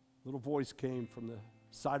 Little voice came from the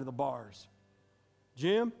side of the bars.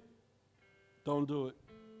 Jim, don't do it.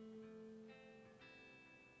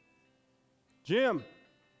 Jim,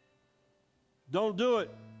 don't do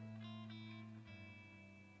it.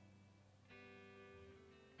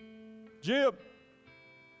 Jim,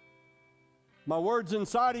 my word's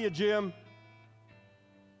inside of you, Jim.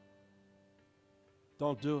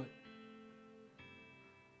 Don't do it.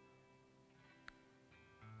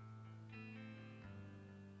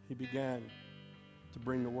 He began to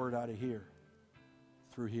bring the word out of here,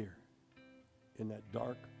 through here, in that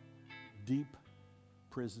dark, deep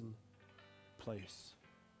prison place.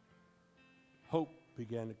 Hope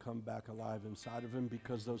began to come back alive inside of him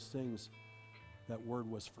because those things that word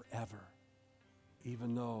was forever,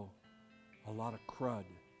 even though a lot of crud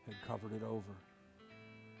had covered it over.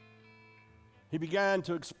 He began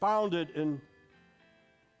to expound it, and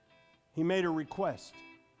he made a request.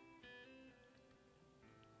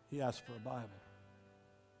 He asked for a Bible.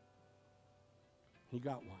 He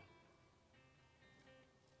got one.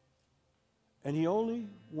 And he only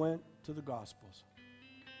went to the Gospels.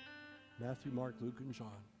 Matthew, Mark, Luke, and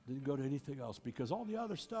John. Didn't go to anything else because all the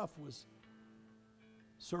other stuff was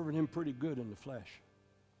serving him pretty good in the flesh.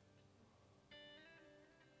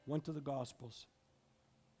 Went to the Gospels,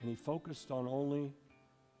 and he focused on only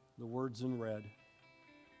the words in red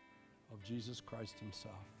of Jesus Christ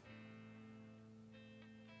himself.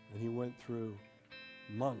 And he went through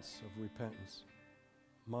months of repentance,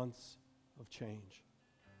 months of change,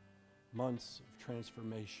 months of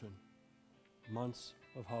transformation, months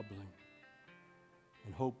of humbling,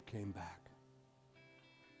 and hope came back.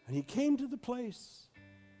 And he came to the place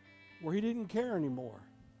where he didn't care anymore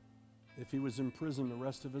if he was in prison the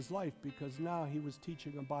rest of his life, because now he was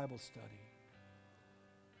teaching a Bible study,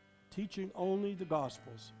 teaching only the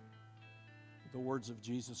Gospels, the words of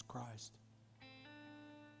Jesus Christ.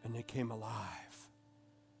 And they came alive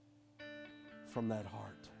from that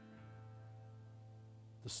heart.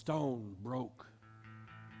 The stone broke,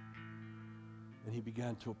 and he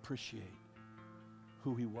began to appreciate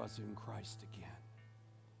who he was in Christ again.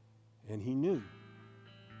 And he knew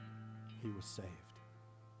he was saved.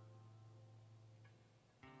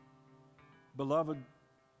 Beloved,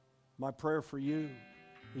 my prayer for you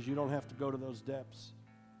is you don't have to go to those depths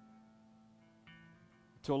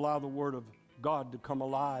to allow the Word of God to come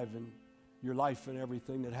alive in your life and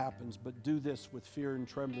everything that happens, but do this with fear and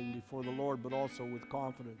trembling before the Lord, but also with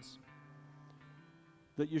confidence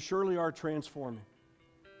that you surely are transforming.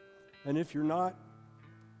 And if you're not,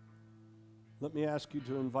 let me ask you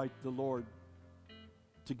to invite the Lord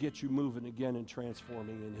to get you moving again and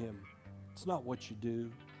transforming in Him. It's not what you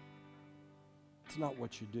do. It's not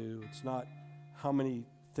what you do. It's not how many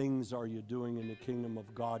things are you doing in the kingdom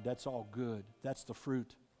of God. That's all good. That's the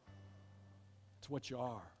fruit. It's what you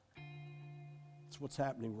are. It's what's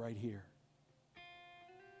happening right here.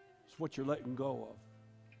 It's what you're letting go of.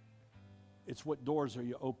 It's what doors are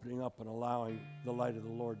you opening up and allowing the light of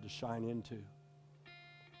the Lord to shine into.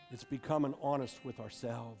 It's becoming honest with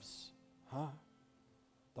ourselves.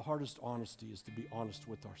 The hardest honesty is to be honest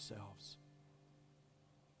with ourselves.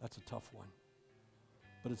 That's a tough one.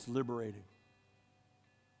 But it's liberating.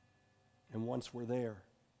 And once we're there,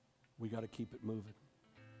 we got to keep it moving.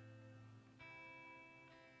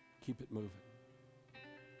 Keep it moving.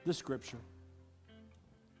 This scripture,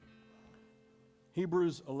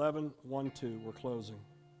 Hebrews 11, 1, 2, we're closing.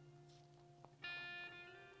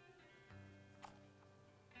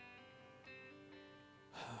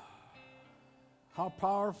 How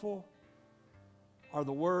powerful are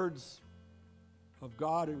the words of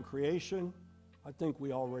God in creation? I think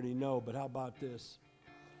we already know, but how about this?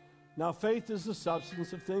 Now, faith is the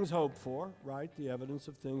substance of things hoped for, right? The evidence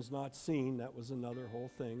of things not seen. That was another whole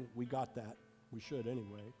thing. We got that. We should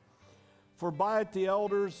anyway. For by it the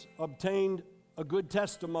elders obtained a good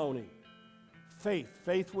testimony. Faith.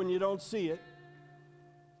 Faith when you don't see it.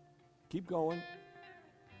 Keep going.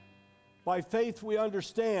 By faith we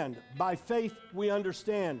understand. By faith we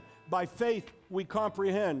understand. By faith we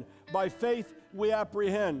comprehend. By faith we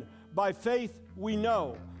apprehend. By faith we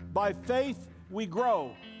know. By faith we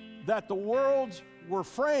grow. That the worlds were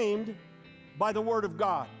framed by the Word of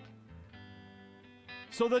God.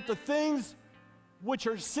 So that the things which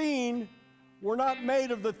are seen were not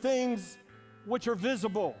made of the things which are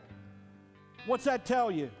visible. What's that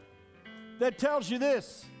tell you? That tells you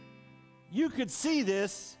this. You could see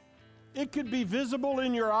this. It could be visible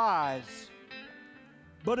in your eyes.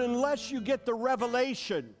 But unless you get the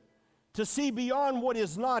revelation to see beyond what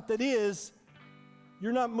is not that is,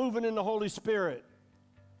 you're not moving in the Holy Spirit.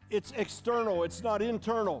 It's external. It's not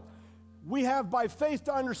internal. We have by faith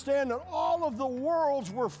to understand that all of the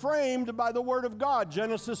worlds were framed by the Word of God,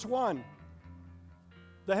 Genesis 1.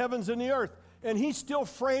 The heavens and the earth. And He's still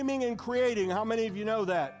framing and creating. How many of you know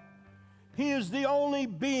that? He is the only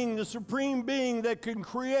being, the supreme being that can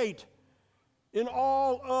create in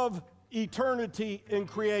all of eternity in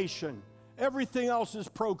creation. Everything else is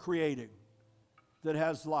procreating that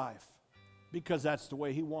has life because that's the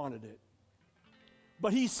way He wanted it.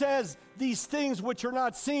 But He says these things which are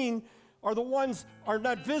not seen are the ones are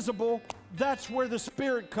not visible. That's where the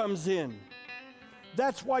Spirit comes in.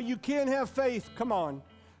 That's why you can't have faith. Come on.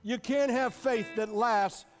 You can't have faith that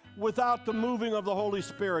lasts without the moving of the Holy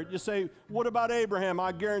Spirit. You say, what about Abraham?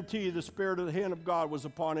 I guarantee you the Spirit of the hand of God was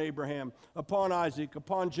upon Abraham, upon Isaac,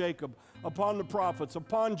 upon Jacob, upon the prophets,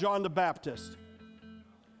 upon John the Baptist.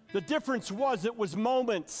 The difference was it was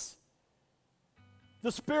moments.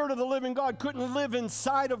 The Spirit of the living God couldn't live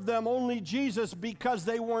inside of them, only Jesus, because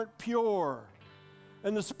they weren't pure.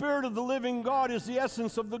 And the Spirit of the living God is the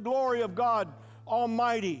essence of the glory of God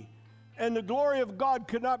Almighty. And the glory of God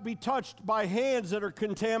could not be touched by hands that are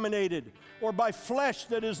contaminated or by flesh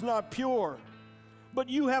that is not pure. But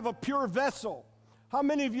you have a pure vessel. How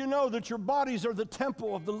many of you know that your bodies are the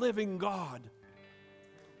temple of the living God?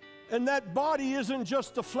 And that body isn't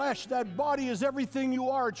just the flesh. That body is everything you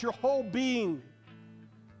are. It's your whole being.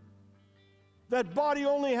 That body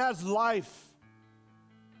only has life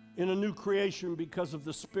in a new creation because of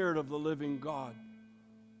the Spirit of the living God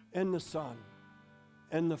and the Son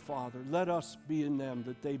and the Father. Let us be in them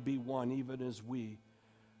that they be one, even as we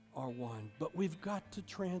are one. But we've got to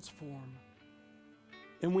transform.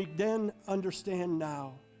 And we then understand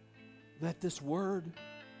now that this word,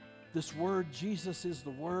 Jesus is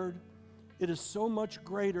the Word, it is so much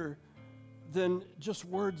greater than just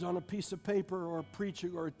words on a piece of paper or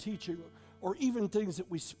preaching or teaching or even things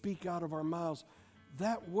that we speak out of our mouths.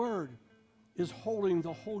 That Word is holding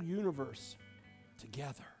the whole universe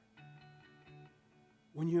together.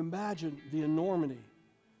 When you imagine the enormity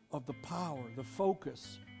of the power, the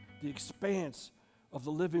focus, the expanse of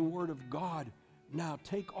the living Word of God, now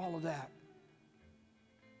take all of that,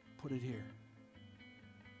 put it here.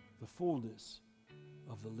 The fullness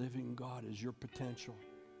of the living God is your potential,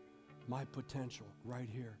 my potential right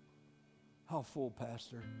here. How full,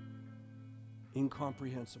 Pastor?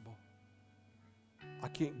 Incomprehensible. I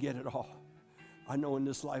can't get it all. I know in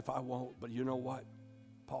this life I won't, but you know what?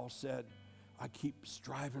 Paul said, I keep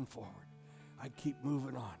striving forward. I keep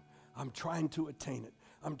moving on. I'm trying to attain it.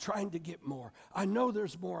 I'm trying to get more. I know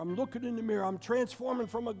there's more. I'm looking in the mirror. I'm transforming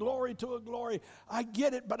from a glory to a glory. I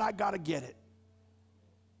get it, but I got to get it.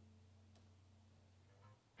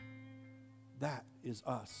 That is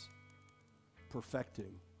us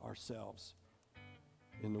perfecting ourselves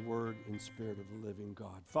in the Word and Spirit of the living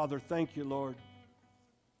God. Father, thank you, Lord,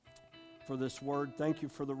 for this word. Thank you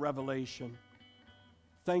for the revelation.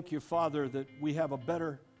 Thank you, Father, that we have a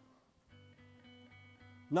better,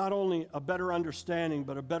 not only a better understanding,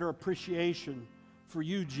 but a better appreciation for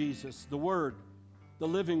you, Jesus, the Word, the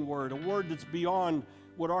living Word, a Word that's beyond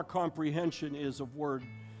what our comprehension is of Word.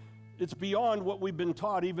 It's beyond what we've been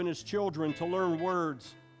taught, even as children, to learn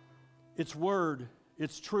words. It's Word,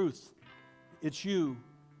 it's truth, it's you,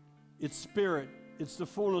 it's Spirit, it's the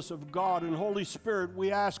fullness of God. And Holy Spirit,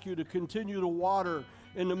 we ask you to continue to water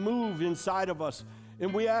and to move inside of us.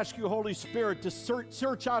 And we ask you, Holy Spirit, to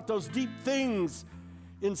search out those deep things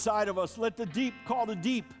inside of us. Let the deep call the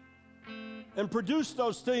deep and produce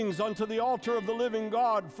those things unto the altar of the living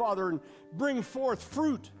God, Father, and bring forth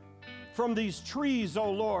fruit from these trees, O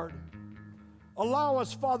Lord. Allow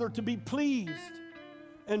us, Father, to be pleased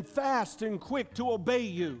and fast and quick to obey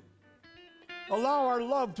you. Allow our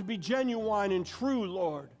love to be genuine and true,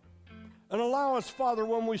 Lord. And allow us, Father,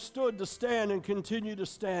 when we stood, to stand and continue to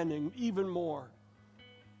stand even more.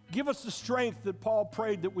 Give us the strength that Paul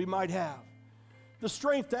prayed that we might have. The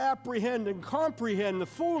strength to apprehend and comprehend the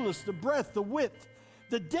fullness, the breadth, the width,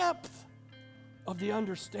 the depth of the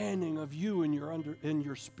understanding of you and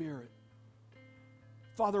your Spirit.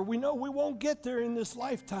 Father, we know we won't get there in this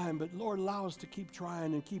lifetime, but Lord, allow us to keep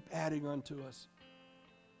trying and keep adding unto us.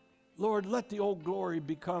 Lord, let the old glory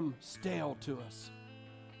become stale to us.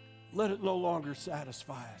 Let it no longer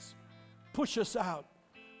satisfy us. Push us out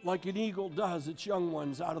like an eagle does its young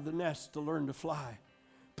ones out of the nest to learn to fly.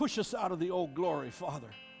 Push us out of the old glory, Father,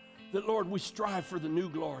 that, Lord, we strive for the new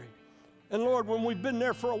glory. And, Lord, when we've been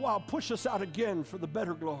there for a while, push us out again for the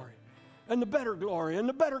better glory, and the better glory, and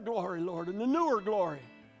the better glory, Lord, and the newer glory.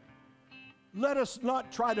 Let us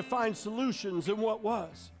not try to find solutions in what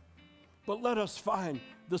was, but let us find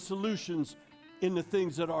the solutions in the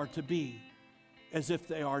things that are to be, as if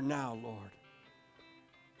they are now, Lord.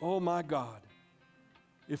 Oh, my God,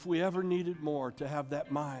 if we ever needed more to have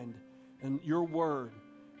that mind and your word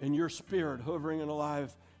and your Spirit hovering and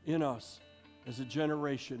alive in us as a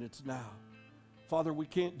generation, it's now. Father, we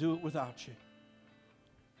can't do it without you.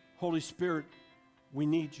 Holy Spirit, we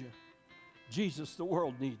need you. Jesus, the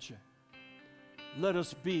world needs you. Let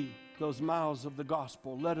us be those mouths of the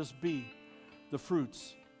gospel. Let us be the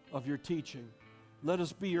fruits of your teaching. Let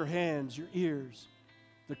us be your hands, your ears,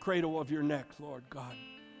 the cradle of your neck, Lord God.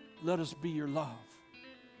 Let us be your love.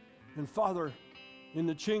 And Father, in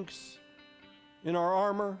the chinks in our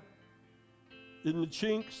armor, in the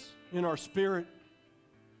chinks in our spirit,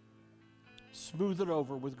 Smooth it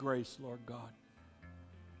over with grace, Lord God.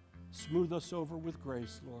 Smooth us over with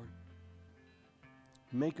grace, Lord.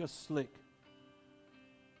 Make us slick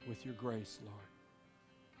with your grace, Lord.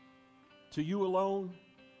 To you alone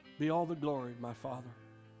be all the glory, my Father,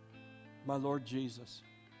 my Lord Jesus,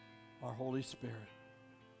 our Holy Spirit.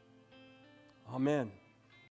 Amen.